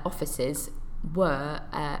offices were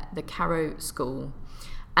the Carrow School.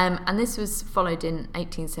 And this was followed in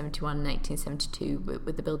 1871 and 1872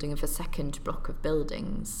 with the building of a second block of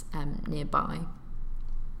buildings nearby.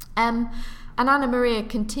 And Anna Maria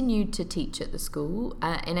continued to teach at the school.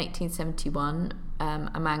 In 1871,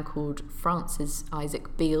 a man called Francis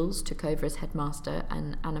Isaac Beals took over as headmaster,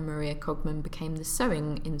 and Anna Maria Cogman became the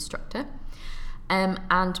sewing instructor. And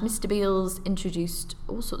Mr. Beales introduced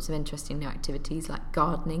all sorts of interesting new activities like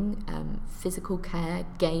gardening, physical care,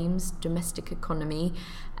 games, domestic economy,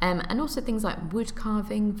 and also things like wood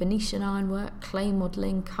carving, Venetian ironwork, clay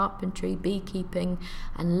modelling, carpentry, beekeeping,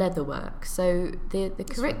 and leatherwork. So the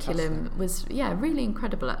curriculum was really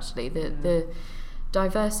incredible actually. The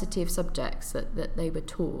diversity of subjects that they were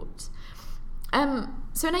taught.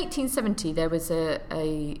 So in 1870 there was a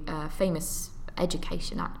famous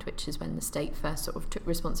Education Act, which is when the state first sort of took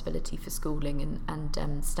responsibility for schooling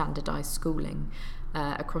and standardised schooling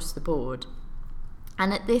across the board.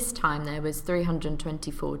 And at this time there was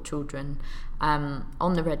 324 children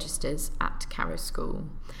on the registers at Carrow School.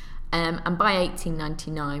 And by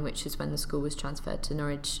 1899, which is when the school was transferred to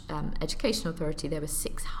Norwich Education Authority, there were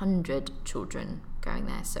 600 children going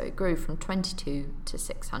there. So it grew from 22 to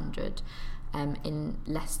 600 in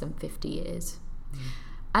less than 50 years.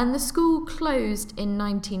 And the school closed in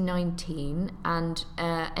 1919, and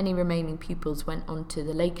any remaining pupils went on to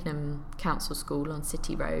the Lakenham Council School on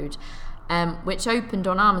City Road, which opened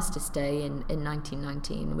on Armistice Day in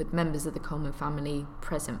 1919, with members of the Coleman family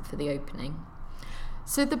present for the opening.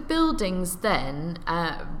 So the buildings then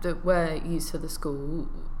that were used for the school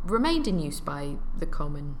remained in use by the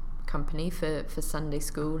Coleman Company for Sunday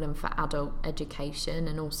school and for adult education,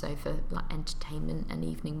 and also for like entertainment and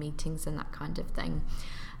evening meetings and that kind of thing.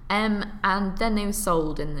 And then they were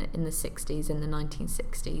sold in the 60s, in the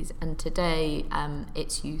 1960s, and today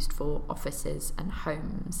it's used for offices and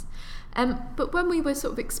homes. But when we were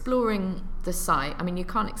sort of exploring the site, I mean, you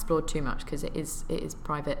can't explore too much because it is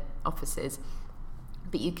private offices,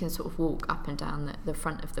 but you can sort of walk up and down the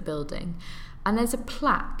front of the building, and there's a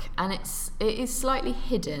plaque, and it is slightly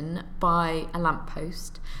hidden by a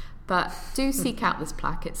lamppost. But do seek out this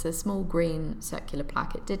plaque. It's a small green circular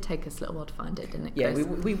plaque. It did take us a little while to find it, didn't it, Chris? Yeah,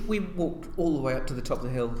 we walked all the way up to the top of the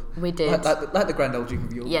hill. We did. Like the Grand Old Duke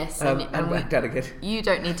of York. Yes. And back down again. You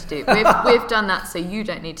don't need to do it. We've done that, so you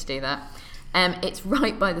don't need to do that. It's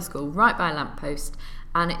right by the school, right by a lamppost.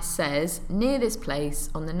 And it says, near this place,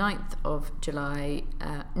 on the 9th of July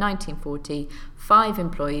 1940, 5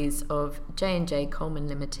 employees of J&J Coleman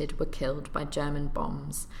Limited were killed by German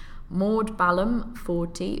bombs. Maud Ballum,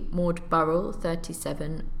 40, Maud Burrell,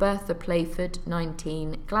 37, Bertha Playford,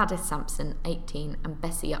 19, Gladys Sampson, 18, and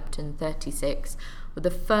Bessie Upton, 36, were the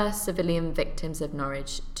first civilian victims of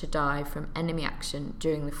Norwich to die from enemy action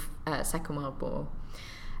during the Second World War.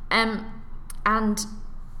 And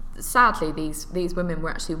sadly, these women were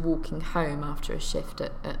actually walking home after a shift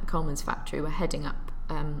at Coleman's factory. Were heading up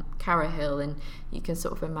Carrow Hill, and you can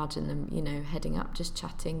sort of imagine them, heading up, just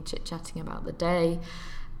chit-chatting about the day.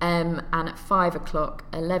 And at 5 o'clock,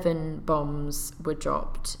 11 bombs were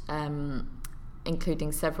dropped,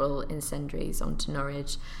 including several incendiaries onto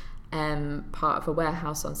Norwich. Part of a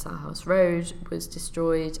warehouse on Salhouse Road was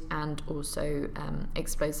destroyed, and also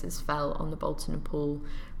explosives fell on the Bolton and Poole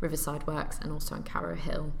Riverside Works and also on Carrow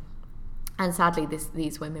Hill. And sadly,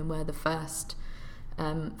 these women were the first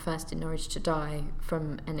in Norwich to die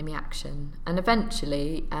from enemy action. And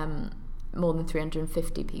eventually, more than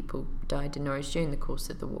 350 people died in Norwich during the course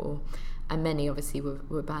of the war, and many obviously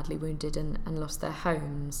were badly wounded and lost their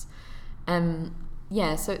homes. So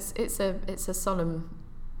it's a solemn,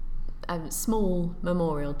 small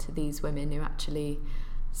memorial to these women who actually,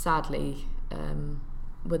 sadly,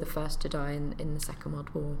 were the first to die in the Second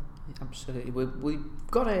World War. Absolutely. We've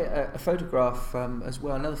got a photograph as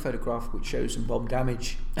well, another photograph which shows some bomb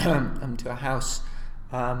damage to a house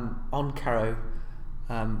on Carrow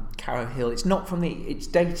Hill. It's not from it's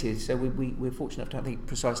dated, so we're fortunate enough to have the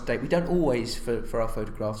precise date. We don't always for our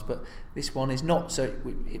photographs, but this one is not. So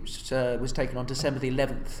it was taken on December the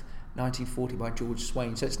 11th, 1940 by George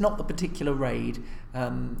Swain. So it's not the particular raid,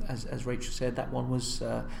 as Rachel said. That one was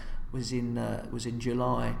in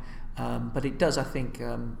July, but it does, I think,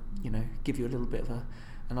 give you a little bit of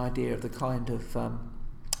an idea of the kind of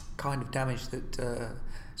damage that.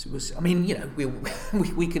 So it was. I mean,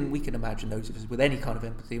 we can imagine, those of us with any kind of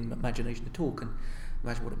empathy and imagination at all can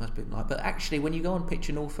imagine what it must have been like. But actually, when you go on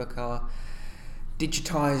Picture Norfolk, our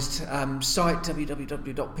digitised site,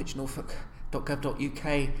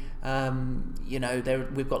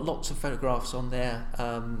 www.picturenorfolk.gov.uk, we've got lots of photographs on there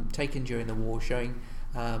taken during the war, showing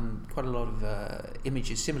quite a lot of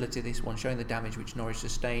images similar to this one, showing the damage which Norwich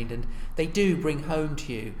sustained, and they do bring home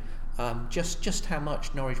to you just how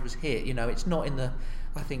much Norwich was hit. It's not in the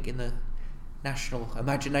national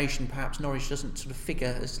imagination. Perhaps Norwich doesn't sort of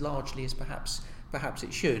figure as largely as perhaps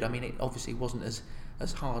it should. I mean, it obviously wasn't as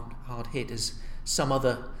hard hit as some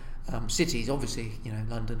other cities, obviously,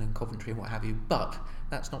 London and Coventry and what have you. But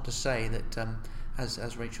that's not to say that,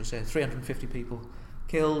 as Rachel said, 350 people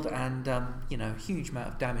killed, and huge amount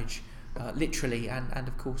of damage, literally and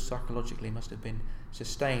of course psychologically must have been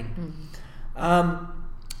sustained.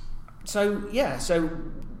 So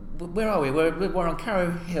where are we? We're on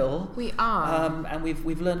Carrow Hill. We are, and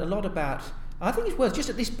we've learned a lot about. I think it's worth just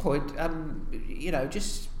at this point,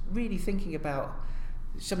 just really thinking about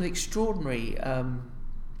some of the extraordinary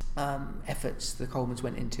efforts the Colemans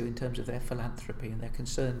went into in terms of their philanthropy and their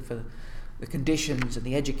concern for the conditions and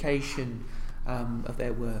the education of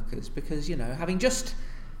their workers. Because having just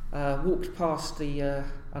walked past the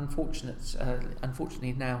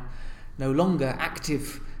unfortunately now no longer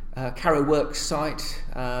active Carrow Works site,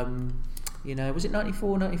 was it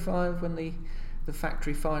 94, 95 when the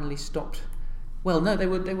factory finally stopped? Well, no, they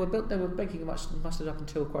were making mustard up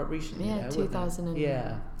until quite recently. Yeah, 2000.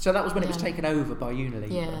 Yeah, so that was when it was taken over by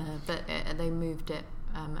Unilever. Yeah, but they moved it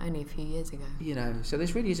only a few years ago. So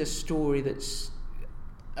this really is a story that's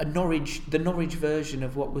the Norwich version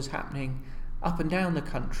of what was happening up and down the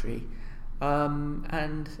country,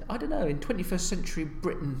 and I don't know, in 21st century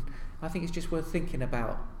Britain, I think it's just worth thinking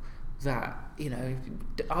about that.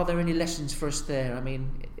 Are there any lessons for us there? I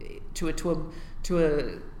mean,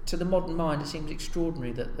 to the modern mind, it seems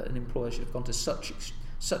extraordinary that an employer should have gone to such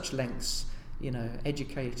lengths.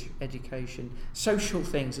 Education, social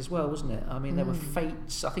things as well, wasn't it? I mean, there were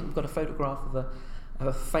fetes. I think we've got a photograph of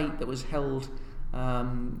a fete that was held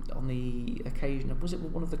on the occasion of, was it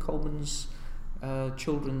one of the Colemans'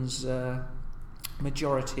 children's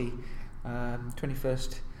majority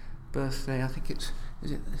 21st birthday? I think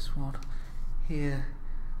is it this one here,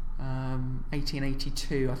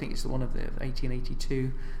 1882. I think it's the one of the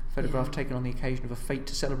 1882 photograph taken on the occasion of a fete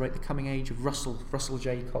to celebrate the coming age of Russell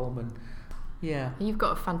J. Coleman. Yeah. You've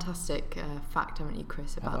got a fantastic fact, haven't you,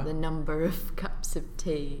 Chris, about the number of cups of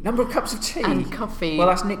tea. Number of cups of tea and coffee. Well,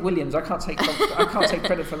 that's Nick Williams. I can't take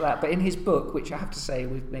credit for that. But in his book, which I have to say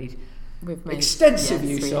we've made extensive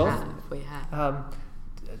use of, we have.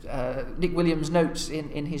 Nick Williams notes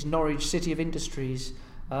in his Norwich City of Industries,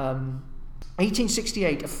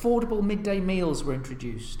 1868, affordable midday meals were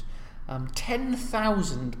introduced.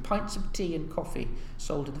 10,000 pints of tea and coffee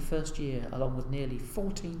sold in the first year, along with nearly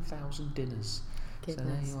 14,000 dinners. Goodness, so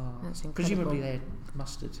there you are. That's incredible. Presumably they had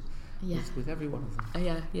mustard with every one of them.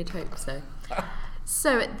 Yeah, you'd hope so.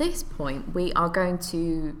 So at this point, we are going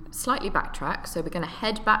to slightly backtrack. So we're going to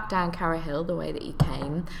head back down Carrow Hill the way that you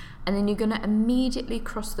came, and then you're going to immediately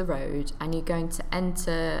cross the road, and you're going to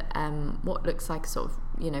enter what looks like a sort of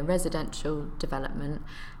residential development.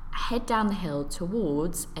 Head down the hill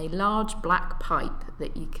towards a large black pipe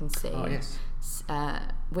that you can see. Oh, yes.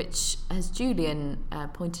 Which, as Julian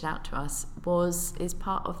pointed out to us, is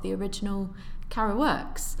part of the original Carrow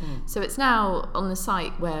Works. So it's now on the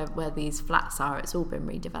site where these flats are. It's all been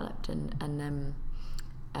redeveloped and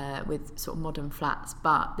with sort of modern flats.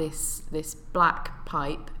 But this black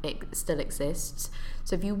pipe, it still exists.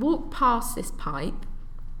 So if you walk past this pipe,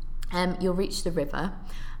 you'll reach the river.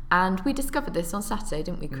 And we discovered this on Saturday,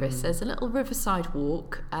 didn't we, Chris? There's a little riverside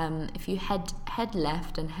walk. If you head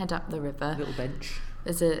left and head up the river, a little bench.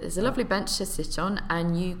 There's a lovely bench to sit on,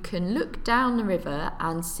 and you can look down the river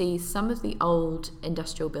and see some of the old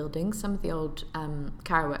industrial buildings, some of the old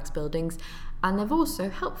Carrow Works buildings, and they've also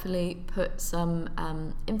helpfully put some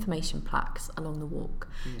information plaques along the walk.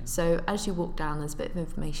 Yeah. So as you walk down, there's a bit of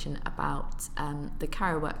information about the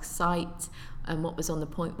Carrow Works site and what was on the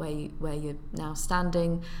point where you're now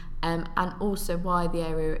standing, and also why the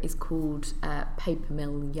area is called Paper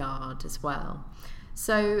Mill Yard as well.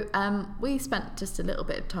 So we spent just a little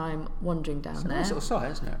bit of time wandering down there. It's a nice little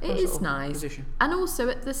site, isn't it? It is nice. Position. And also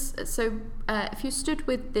at this, if you stood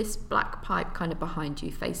with this black pipe kind of behind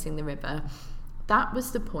you facing the river, that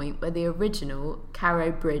was the point where the original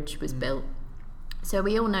Carrow Bridge was built. So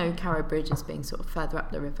we all know Carrow Bridge as being sort of further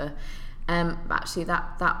up the river. But actually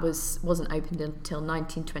that wasn't opened until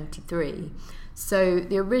 1923. So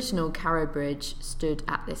the original Carrow Bridge stood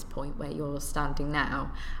at this point where you're standing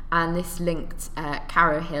now, and this linked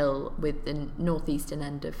Carrow Hill with the northeastern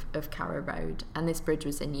end of Carrow Road, and this bridge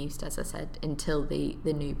was in use, as I said, until the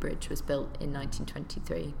new bridge was built in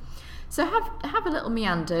 1923. So have a little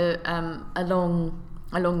meander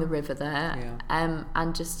along the river there,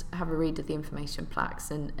 and just have a read of the information plaques,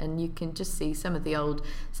 and you can just see some of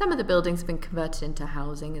the buildings have been converted into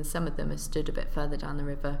housing, and some of them have stood a bit further down the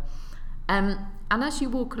river. And as you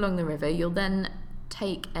walk along the river, you'll then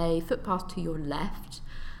take a footpath to your left,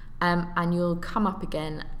 and you'll come up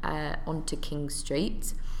again onto King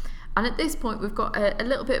Street. And at this point, we've got a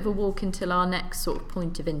little bit of a walk until our next sort of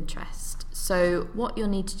point of interest. So what you'll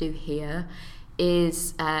need to do here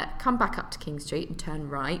is come back up to King Street and turn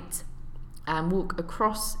right. and walk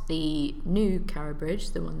across the new Carrow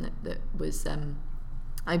Bridge, the one that was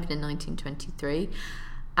opened in 1923.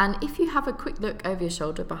 And if you have a quick look over your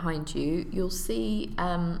shoulder behind you, you'll see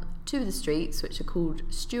two of the streets, which are called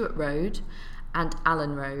Stuart Road and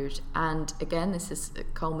Allen Road. And again, this is a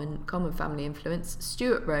common family influence.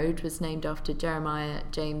 Stuart Road was named after Jeremiah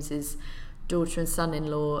James's daughter and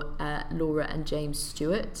son-in-law, Laura and James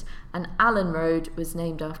Stewart, and Allen Road was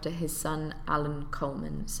named after his son, Alan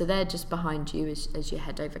Coleman. So they're just behind you as you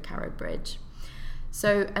head over Carrow Bridge.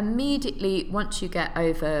 So immediately once you get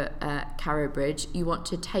over Carrow Bridge, you want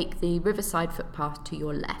to take the Riverside footpath to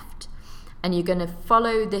your left. And you're going to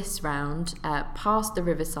follow this round past the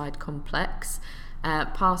Riverside complex,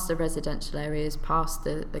 past the residential areas, past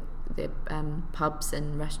the pubs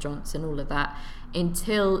and restaurants and all of that,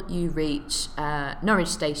 until you reach Norwich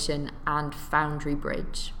Station and Foundry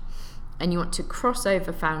Bridge. And you want to cross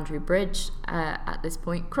over Foundry Bridge at this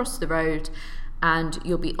point, cross the road, and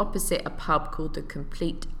you'll be opposite a pub called the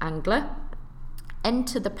Complete Angler.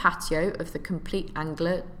 Enter the patio of the Complete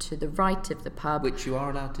Angler to the right of the pub, which you are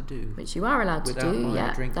allowed to do.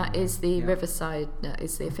 That is the Riverside. That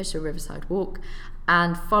is the official Riverside Walk,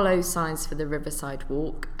 and follow signs for the Riverside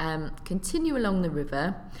Walk. Continue along the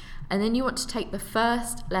river, and then you want to take the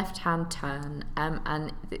first left-hand turn.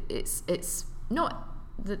 And it's not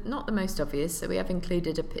the most obvious, so we have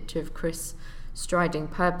included a picture of Chris striding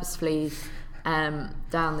purposefully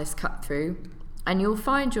down this cut through, and you'll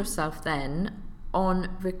find yourself then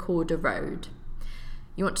on Recorder Road.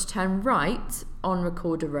 You want to turn right on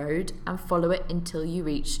Recorder Road and follow it until you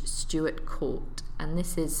reach Stuart Court. And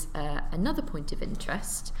this is another point of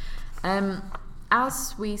interest.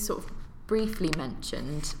 As we sort of briefly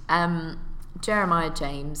mentioned, Jeremiah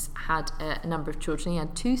James had a number of children. He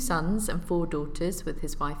had 2 sons and 4 daughters with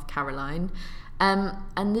his wife Caroline.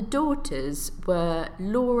 And the daughters were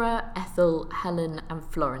Laura, Ethel, Helen and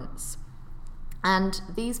Florence. And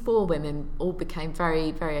these 4 women all became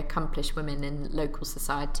very, very accomplished women in local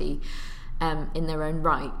society in their own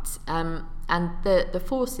right. And the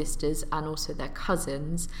 4 sisters and also their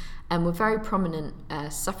cousins were very prominent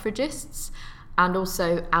suffragists and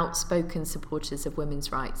also outspoken supporters of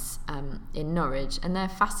women's rights in Norwich. And they're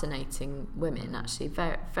fascinating women, actually,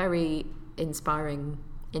 very, very inspiring,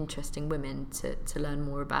 interesting women to learn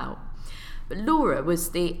more about. But Laura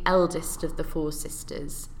was the eldest of the 4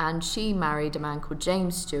 sisters, and she married a man called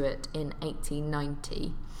James Stewart in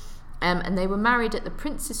 1890. And they were married at the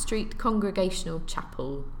Princes Street Congregational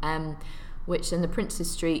Chapel, which in the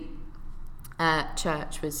Princes Street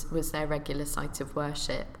church was their regular site of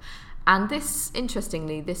worship. And this,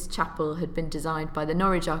 interestingly, this chapel had been designed by the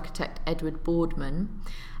Norwich architect Edward Boardman,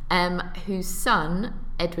 whose son,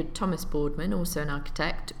 Edward Thomas Boardman, also an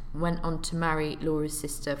architect, went on to marry Laura's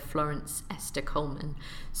sister, Florence Esther Coleman.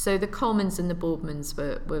 So the Colemans and the Boardmans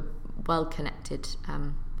were well-connected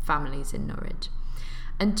families in Norwich.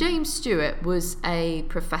 And James Stewart was a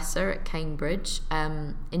professor at Cambridge,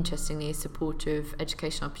 interestingly a supporter of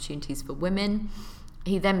educational opportunities for women.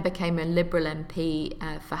 He then became a Liberal MP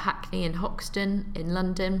for Hackney and Hoxton in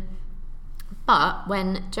London. But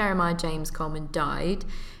when Jeremiah James Coleman died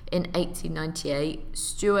in 1898,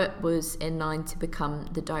 Stewart was in line to become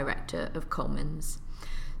the director of Coleman's.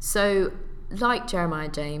 So, like Jeremiah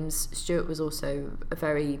James, Stewart was also a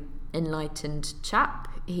very enlightened chap.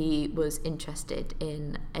 He was interested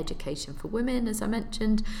in education for women, as I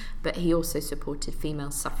mentioned, but he also supported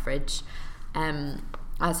female suffrage,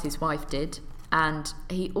 as his wife did. And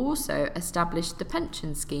he also established the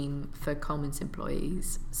pension scheme for Coleman's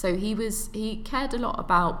employees. So he cared a lot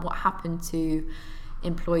about what happened to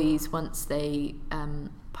employees once they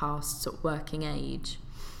past sort of working age.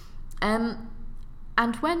 And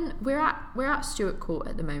when we're at Stuart Court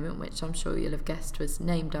at the moment, which I'm sure you'll have guessed was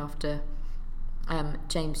named after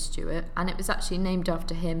James Stewart, and it was actually named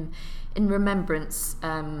after him in remembrance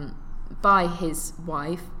by his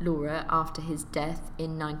wife Laura after his death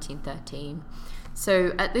in 1913.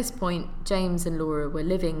 So at this point, James and Laura were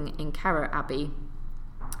living in Carrow Abbey,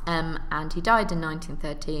 and he died in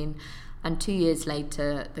 1913. And 2 years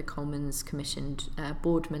later, the Colemans commissioned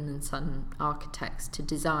Boardman and Son architects to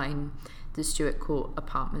design the Stuart Court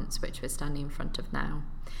apartments, which we're standing in front of now.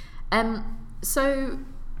 So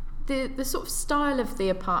the sort of style of the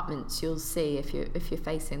apartments you'll see if you're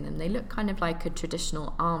facing them, they look kind of like a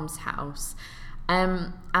traditional almshouse,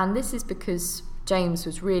 and this is because James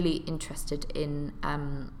was really interested in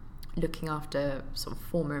looking after sort of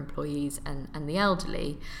former employees and the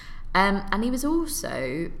elderly. And he was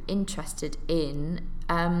also interested in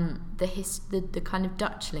the kind of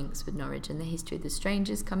Dutch links with Norwich and the history of the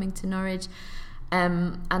strangers coming to Norwich.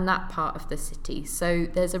 and that part of the city. So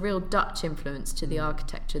there's a real Dutch influence to the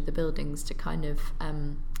architecture of the buildings to kind of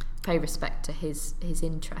pay respect to his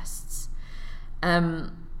interests.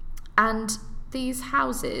 And these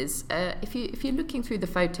houses, if you're looking through the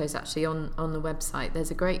photos actually on the website,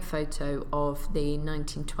 there's a great photo of the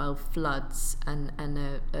 1912 floods and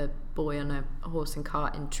a boy on a horse and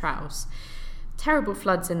cart in Trouse. Terrible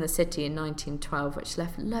floods in the city in 1912, which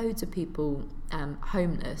left loads of people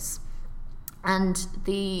homeless. And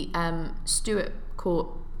the Stuart Court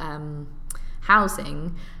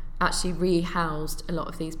housing actually rehoused a lot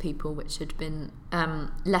of these people which had been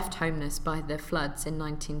left homeless by the floods in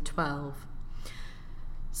 1912.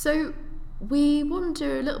 So we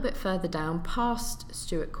wander a little bit further down past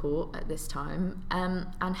Stuart Court at this time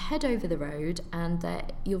and head over the road, and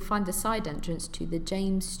you'll find the side entrance to the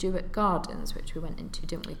James Stewart Gardens, which we went into,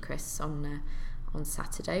 didn't we, Chris, on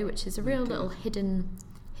Saturday, which is a real little hidden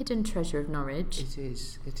treasure of Norwich. It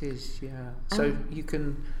is, yeah. So you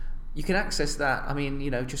can access that, I mean,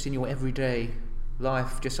 just in your everyday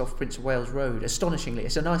life, just off Prince of Wales Road. Astonishingly,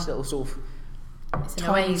 it's a nice little sort of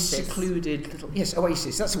tiny, secluded little... Yes,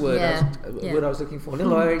 oasis, that's the word, word I was looking for. A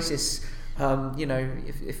little oasis.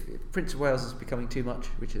 If Prince of Wales is becoming too much,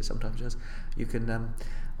 which it sometimes does, you can,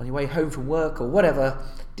 on your way home from work or whatever,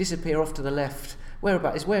 disappear off to the left.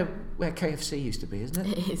 Whereabout is where KFC used to be, isn't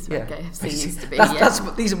it? It is where KFC used to be.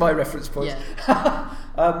 These are my reference points. Yeah.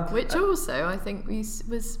 Which also, I think,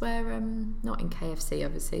 was where not in KFC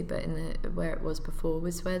obviously, but where it was before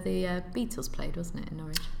was where the Beatles played, wasn't it, in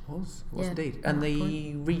Norwich? Was indeed. And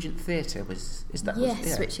the Regent Theatre was that?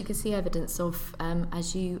 Yes, which you can see evidence of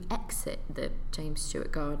as you exit the James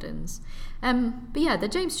Stewart Gardens. But yeah, the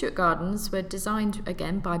James Stewart Gardens were designed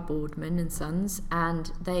again by Boardman and Sons,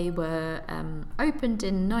 and they were opened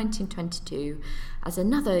in 1922 as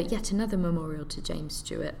yet another memorial to James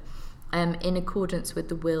Stewart, in accordance with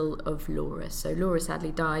the will of Laura. So Laura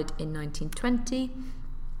sadly died in 1920,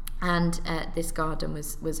 and this garden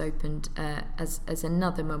was opened as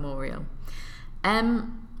another memorial.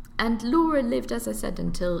 And Laura lived, as I said,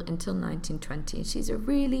 until 1920, and she's a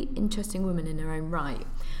really interesting woman in her own right.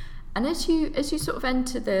 And as you sort of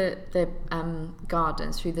enter the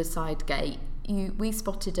gardens through the side gate, we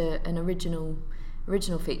spotted an original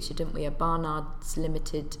feature, didn't we? A Barnard's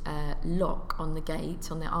Limited lock on the gate,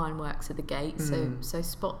 on the ironworks of the gate. So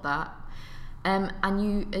spot that, and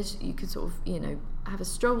you could sort of have a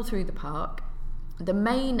stroll through the park. The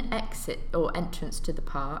main exit or entrance to the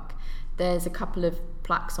park, there's a couple of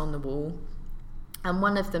plaques on the wall. And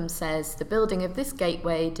one of them says, "The building of this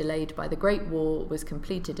gateway, delayed by the Great War, was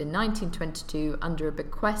completed in 1922 under a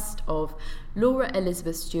bequest of Laura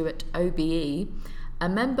Elizabeth Stewart, OBE, a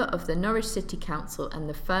member of the Norwich City Council and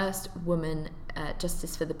the first woman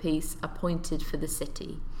Justice for the Peace appointed for the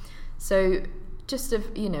city." So just a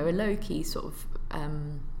low-key sort of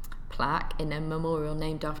plaque in a memorial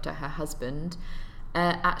named after her husband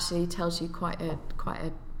actually tells you quite a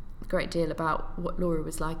great deal about what Laura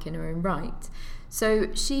was like in her own right.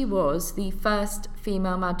 So she was the first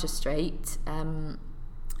female magistrate in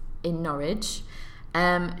Norwich.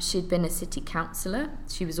 She'd been a city councillor.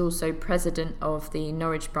 She was also president of the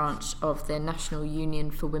Norwich branch of the National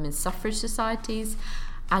Union for Women's Suffrage Societies,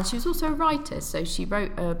 and she was also a writer. So she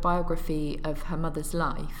wrote a biography of her mother's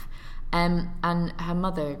life, and her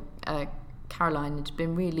mother, Caroline, had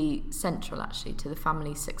been really central actually to the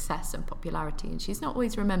family's success and popularity, and she's not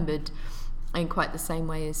always remembered in quite the same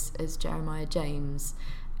way as Jeremiah James.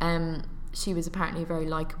 She was apparently a very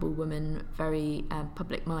likeable woman, very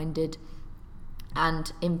public-minded,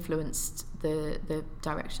 and influenced the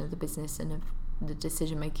direction of the business and of the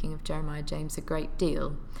decision-making of Jeremiah James a great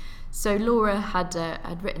deal. So Laura had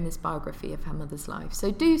written this biography of her mother's life.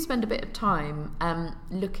 So do spend a bit of time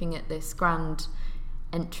looking at this grand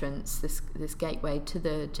entrance, this gateway to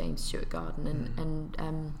the James Stewart Garden,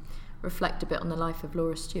 and reflect a bit on the life of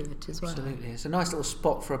Laura Stewart as well. Absolutely, it's a nice little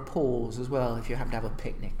spot for a pause as well if you happen to have a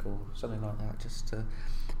picnic or something like that.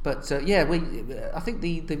 I think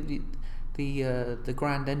the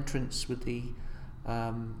grand entrance with the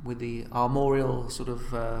armorial sort of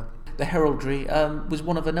the heraldry was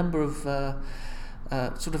one of a number of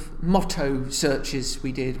sort of motto searches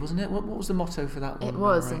we did, wasn't it? What was the motto for that one? It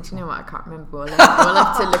was, and do you know what? I can't remember. We'll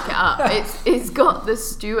have to look it up. It's got the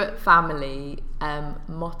Stewart family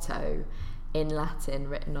motto in Latin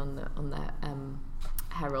written on the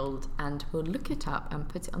herald, and we'll look it up and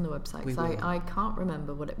put it on the website. Because I can't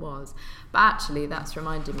remember what it was, but actually that's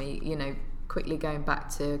reminded me. Quickly going back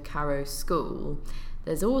to Caro's school,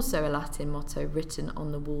 there's also a Latin motto written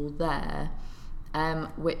on the wall there,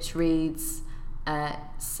 which reads,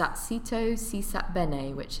 Satsito si sat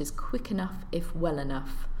bene, which is quick enough if well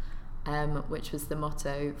enough, which was the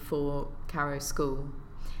motto for Carrow School.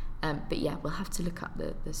 But yeah, we'll have to look up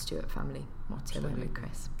the Stuart family motto, won't we,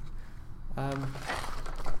 Chris? I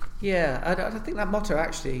think that motto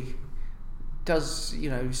actually does,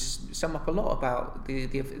 sum up a lot about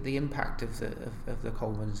the impact of the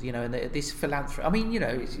Colemans, and this philanthropy. I mean, you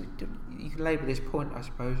can labour this point, I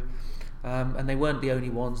suppose, and they weren't the only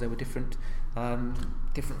ones. There were different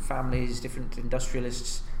families, different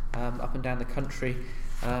industrialists up and down the country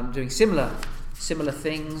doing similar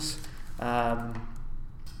things.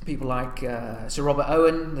 People like Sir Robert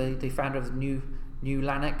Owen, the founder of the New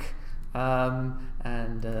Lanark.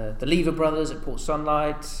 And the Lever brothers at Port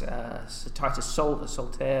Sunlight, Sir Titus Salt at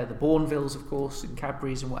Saltaire, the Bournevilles, of course, in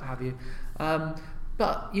Cadbury's and what have you.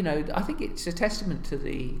 But I think it's a testament to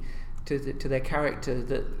their character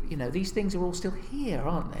that these things are all still here,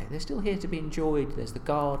 aren't they? They're still here to be enjoyed. There's the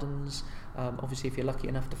gardens. Obviously, if you're lucky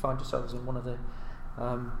enough to find yourselves in one of the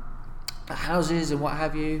houses and what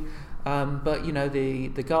have you. But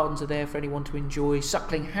the gardens are there for anyone to enjoy.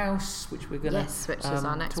 Suckling House, which we're going to is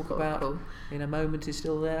our next talk about in a moment, is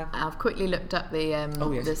still there. I've quickly looked up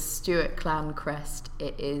the Stuart clan crest.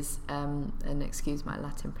 It is, and excuse my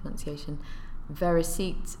Latin pronunciation,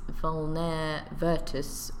 Vericit vulner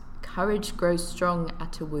virtus. Courage grows strong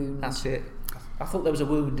at a wound. That's it. I thought there was a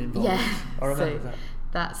wound involved. Yeah, I remember that.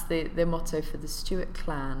 That's the motto for the Stuart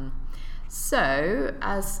clan. So,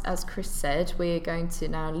 as Chris said, we're going to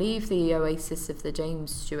now leave the oasis of the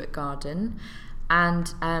James Stewart Garden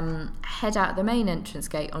and head out the main entrance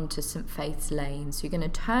gate onto St Faith's Lane. So you're going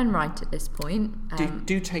to turn right at this point.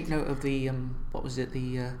 Do take note of the what was it,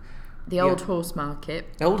 the Old Horse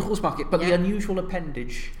Market. The Old Horse Market, but the unusual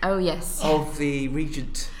appendage. Oh yes. Of the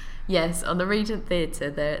Regent. Yes, on the Regent Theatre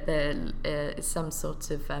there is some sort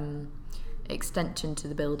of extension to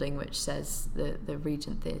the building which says the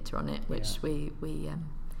Regent Theatre on it, which we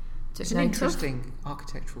took it's an interesting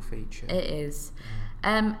architectural feature. It is.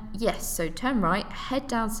 Yes, so turn right, head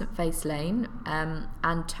down St Faith's Lane,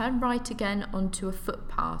 and turn right again onto a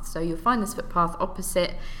footpath. So you'll find this footpath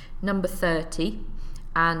opposite number 30,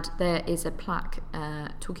 and there is a plaque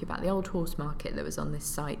talking about the Old Horse Market that was on this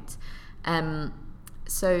site.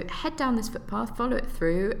 So head down this footpath, follow it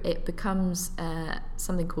through. It becomes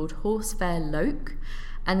something called Horsefair Loke,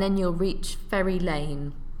 and then you'll reach Ferry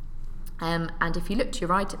Lane. And if you look to your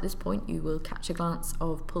right at this point, you will catch a glance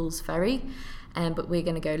of Pull's Ferry. But we're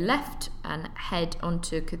going to go left and head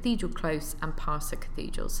onto Cathedral Close and past the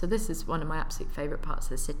cathedral. So this is one of my absolute favourite parts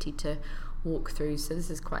of the city to walk through. So this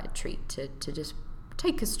is quite a treat to just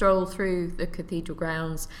take a stroll through the cathedral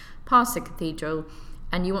grounds, past the cathedral.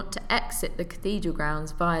 And you want to exit the cathedral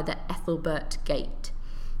grounds via the Ethelbert Gate.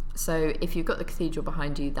 So if you've got the cathedral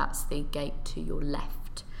behind you, that's the gate to your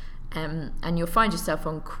left. And you'll find yourself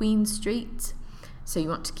on Queen Street. So you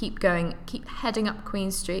want to keep heading up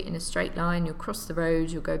Queen Street in a straight line. You'll cross the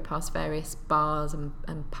road, you'll go past various bars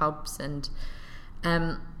and pubs, and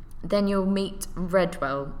then you'll meet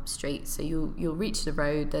Redwell Street. So you'll reach the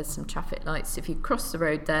road, there's some traffic lights. If you cross the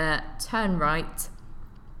road there, turn right,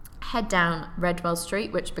 head down Redwell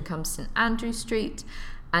Street, which becomes St Andrew Street,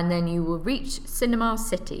 and then you will reach Cinema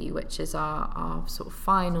City, which is our sort of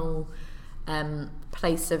final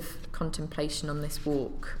place of contemplation on this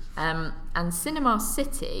walk. And Cinema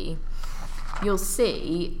City, you'll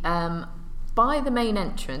see by the main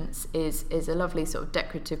entrance is a lovely sort of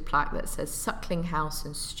decorative plaque that says Suckling House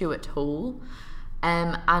and Stuart Hall.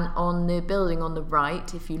 And on the building on the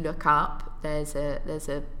right, if you look up, there's a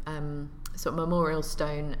sort of memorial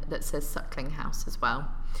stone that says Suckling House as well.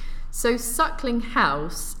 So Suckling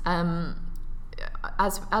House,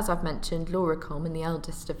 as I've mentioned, Laura Coleman, the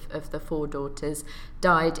eldest of the four daughters,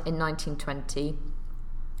 died in 1920,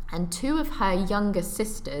 and two of her younger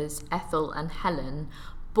sisters, Ethel and Helen,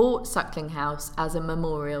 bought Suckling House as a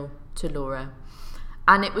memorial to Laura.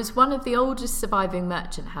 And it was one of the oldest surviving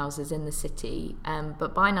merchant houses in the city,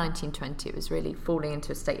 but by 1920 it was really falling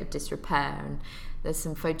into a state of disrepair, and there's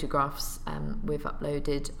some photographs we've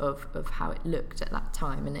uploaded of how it looked at that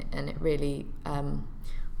time, and it really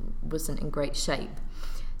wasn't in great shape.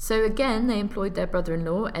 So again, they employed their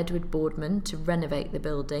brother-in-law, Edward Boardman, to renovate the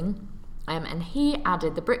building, and he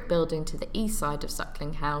added the brick building to the east side of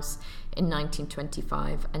Suckling House in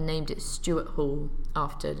 1925 and named it Stuart Hall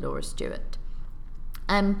after Laura Stuart.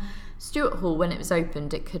 Stuart Hall, when it was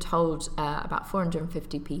opened, it could hold about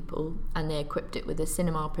 450 people, and they equipped it with a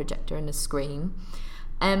cinema projector and a screen.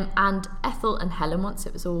 And Ethel and Helen, once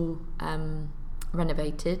it was all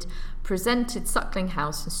renovated, presented Suckling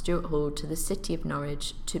House and Stuart Hall to the City of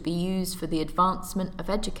Norwich to be used for the advancement of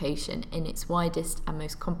education in its widest and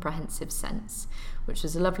most comprehensive sense, which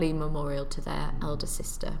was a lovely memorial to their elder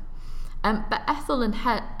sister. But Ethel and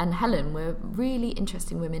Helen were really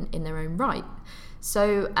interesting women in their own right.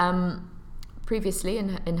 So previously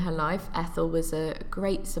in her life, Ethel was a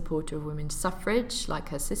great supporter of women's suffrage, like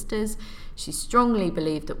her sisters. She strongly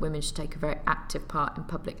believed that women should take a very active part in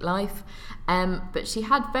public life, but she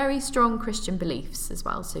had very strong Christian beliefs as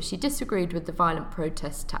well. So she disagreed with the violent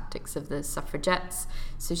protest tactics of the suffragettes,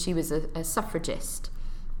 so she was a suffragist.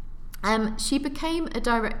 She became a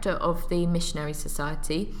director of the Missionary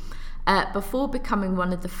Society before becoming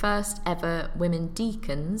one of the first ever women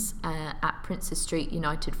deacons at Princes Street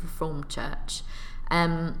United Reformed Church.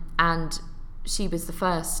 And she was the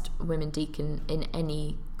first women deacon in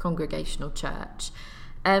any congregational church.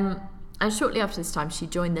 And shortly after this time, she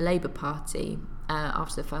joined the Labour Party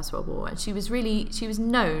after the First World War. And she was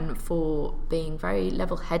known for being very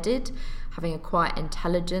level-headed, having a quiet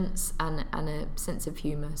intelligence and a sense of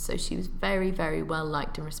humour. So she was very, very well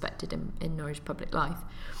liked and respected in Norwich public life.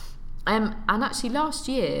 And actually last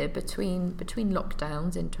year, between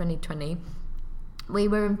lockdowns in 2020, we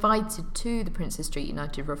were invited to the Princes Street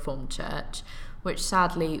United Reformed Church, which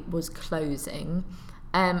sadly was closing.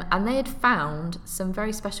 And they had found some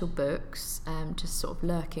very special books, just sort of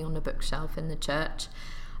lurking on a bookshelf in the church.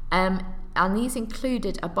 And these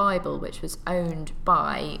included a Bible which was owned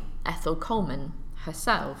by Ethel Coleman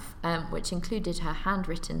herself, which included her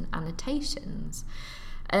handwritten annotations.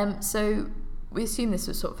 So we assume this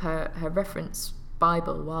was sort of her reference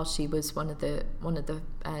Bible while she was one of the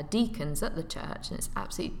deacons at the church, and it's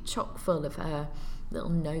absolutely chock full of her little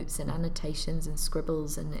notes and annotations and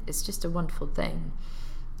scribbles, and it's just a wonderful thing.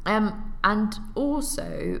 And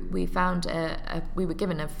also we found we were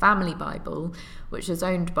given a family Bible which was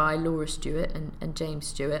owned by Laura Stewart and James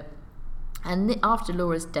Stewart, and after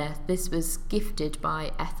Laura's death this was gifted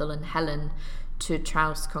by Ethel and Helen to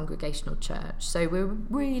Trouse Congregational Church. So we're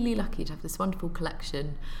really lucky to have this wonderful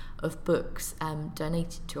collection of books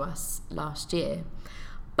donated to us last year.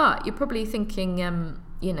 But you're probably thinking,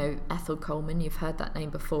 Ethel Coleman, you've heard that name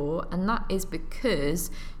before, and that is because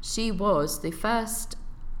she was the first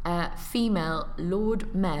female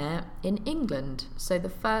Lord Mayor in England. So the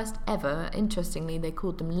first ever, interestingly, they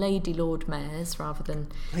called them Lady Lord Mayors rather than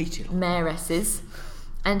mayoresses.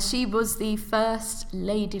 And she was the first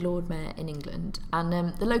Lady Lord Mayor in England. And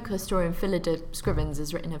the local historian Phillida Scrivens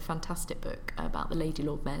has written a fantastic book about the Lady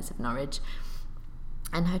Lord Mayors of Norwich.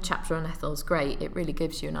 And her chapter on Ethel's great. It really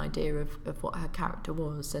gives you an idea of what her character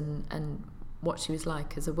was and what she was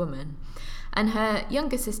like as a woman. And her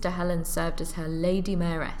younger sister Helen served as her Lady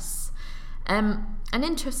Mayoress. And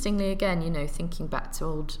interestingly, again, thinking back to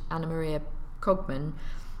old Anna Maria Cogman,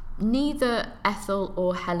 neither Ethel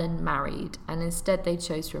or Helen married, and instead they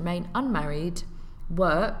chose to remain unmarried,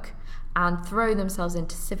 work, and throw themselves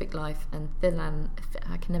into civic life and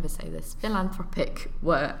philanthropic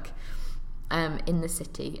work in the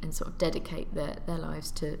city, and sort of dedicate their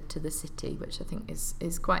lives to the city, which I think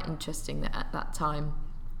is quite interesting, that at that time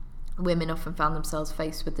women often found themselves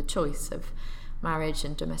faced with the choice of marriage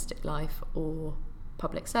and domestic life or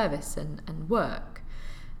public service and work.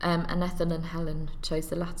 And Ethel and Helen chose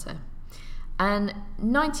the latter. And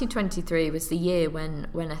 1923 was the year when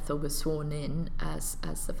Ethel was sworn in as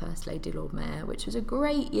the first Lady Lord Mayor, which was a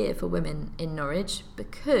great year for women in Norwich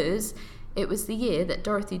because it was the year that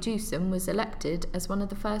Dorothy Jewson was elected as one of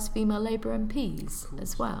the first female Labour MPs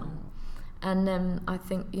as well. And I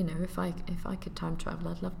think, if I could time travel,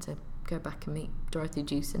 I'd love to go back and meet Dorothy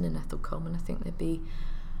Jewson and Ethel Coleman. I think they'd be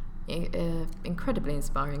incredibly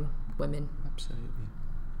inspiring women. Absolutely.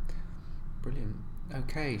 Brilliant.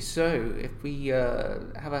 Okay, so if we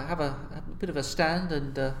have a bit of a stand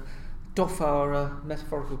and doff our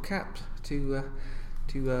metaphorical cap to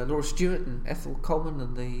Laura Stewart and Ethel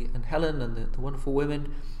Coleman and Helen and the wonderful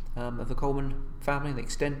women of the Coleman family, the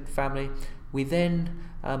extended family, we then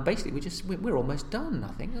basically we're almost done,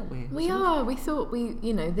 I think, aren't we? We are. We thought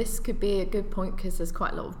this could be a good point because there's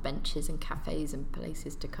quite a lot of benches and cafes and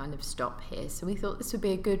places to kind of stop here. So we thought this would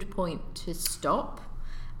be a good point to stop.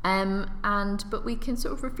 But we can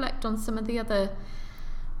sort of reflect on some of the other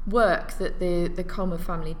work that the Coleman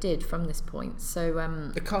family did from this point. So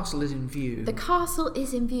the castle is in view. The castle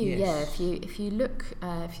is in view. Yes. Yeah. If you look,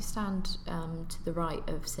 if you stand to the right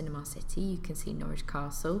of Cinema City, you can see Norwich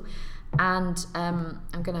Castle, and I'm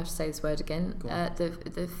going to have to say this word again.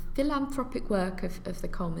 The philanthropic work of the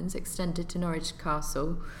Colemans extended to Norwich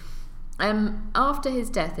Castle. After his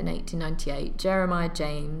death in 1898, Jeremiah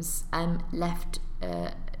James left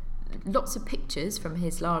lots of pictures from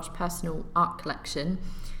his large personal art collection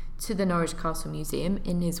to the Norwich Castle Museum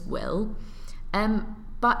in his will.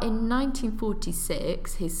 But in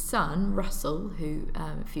 1946, his son, Russell, who,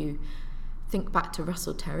 if you think back to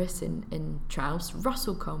Russell Terrace in Trouse,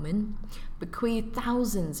 Russell Coleman bequeathed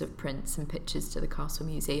thousands of prints and pictures to the Castle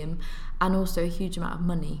Museum, and also a huge amount of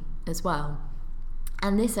money as well.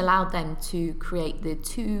 And this allowed them to create the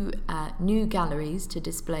two new galleries to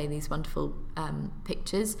display these wonderful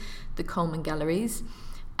pictures, the Coleman Galleries.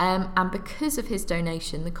 And because of his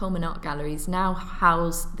donation, the Coleman Art Galleries now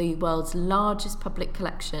house the world's largest public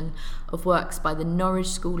collection of works by the Norwich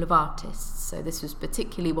School of Artists. So this was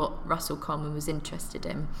particularly what Russell Coleman was interested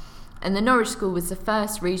in. And the Norwich School was the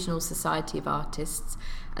first regional society of artists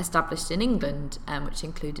established in England, which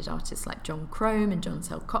included artists like John Crome and John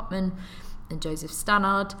Sell Cotman and Joseph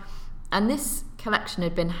Stannard. And this collection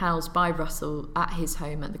had been housed by Russell at his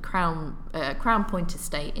home at the Crown Point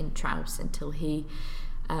Estate in Trouse until he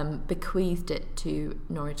bequeathed it to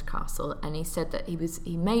Norwich Castle. And he said that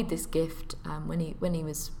he made this gift when he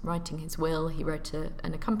was writing his will. He wrote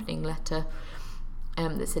an accompanying letter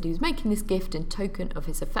that said he was making this gift in token of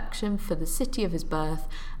his affection for the city of his birth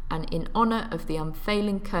and in honour of the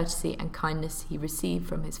unfailing courtesy and kindness he received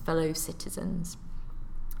from his fellow citizens.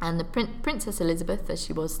 And the Princess Elizabeth, as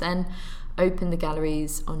she was then, opened the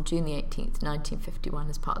galleries on June the 18th, 1951,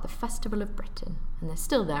 as part of the Festival of Britain. And they're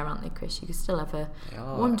still there, aren't they, Chris? You can still have a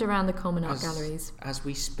wander around the Coleman Art Galleries. As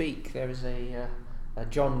we speak, there is a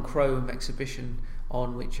John Crome exhibition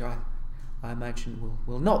on, which I imagine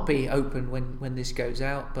will not be open when this goes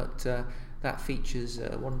out, but that features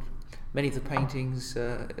many of the paintings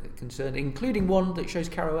concerned, including one that shows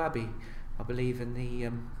Carrow Abbey, I believe, in the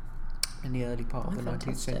early part of the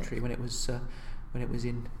 19th century, when it was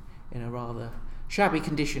in a rather shabby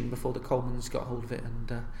condition before the Colemans got hold of it and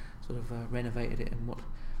sort of renovated it and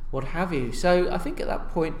what have you. So I think at that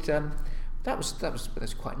point that was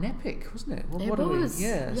quite an epic, wasn't it? It was.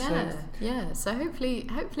 Yeah. So hopefully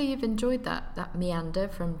you've enjoyed that meander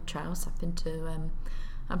from Trouse up into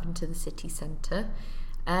the city centre.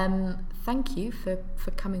 Thank you for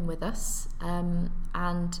coming with us.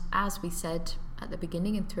 And as we said at the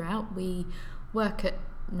beginning and throughout, we work at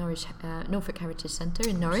Norfolk Heritage Centre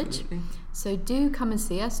in Norwich. Absolutely. So do come and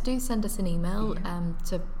see us. Do send us an email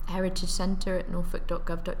to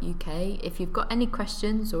heritagecentre@norfolk.gov.uk if you've got any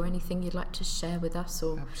questions or anything you'd like to share with us,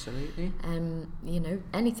 or absolutely,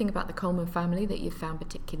 anything about the Coleman family that you found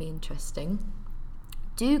particularly interesting.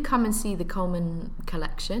 Do come and see the Coleman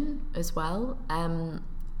collection as well.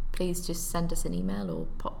 Please just send us an email or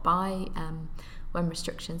pop by when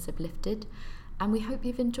restrictions have lifted. And we hope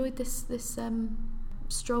you've enjoyed this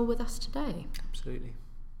stroll with us today. Absolutely.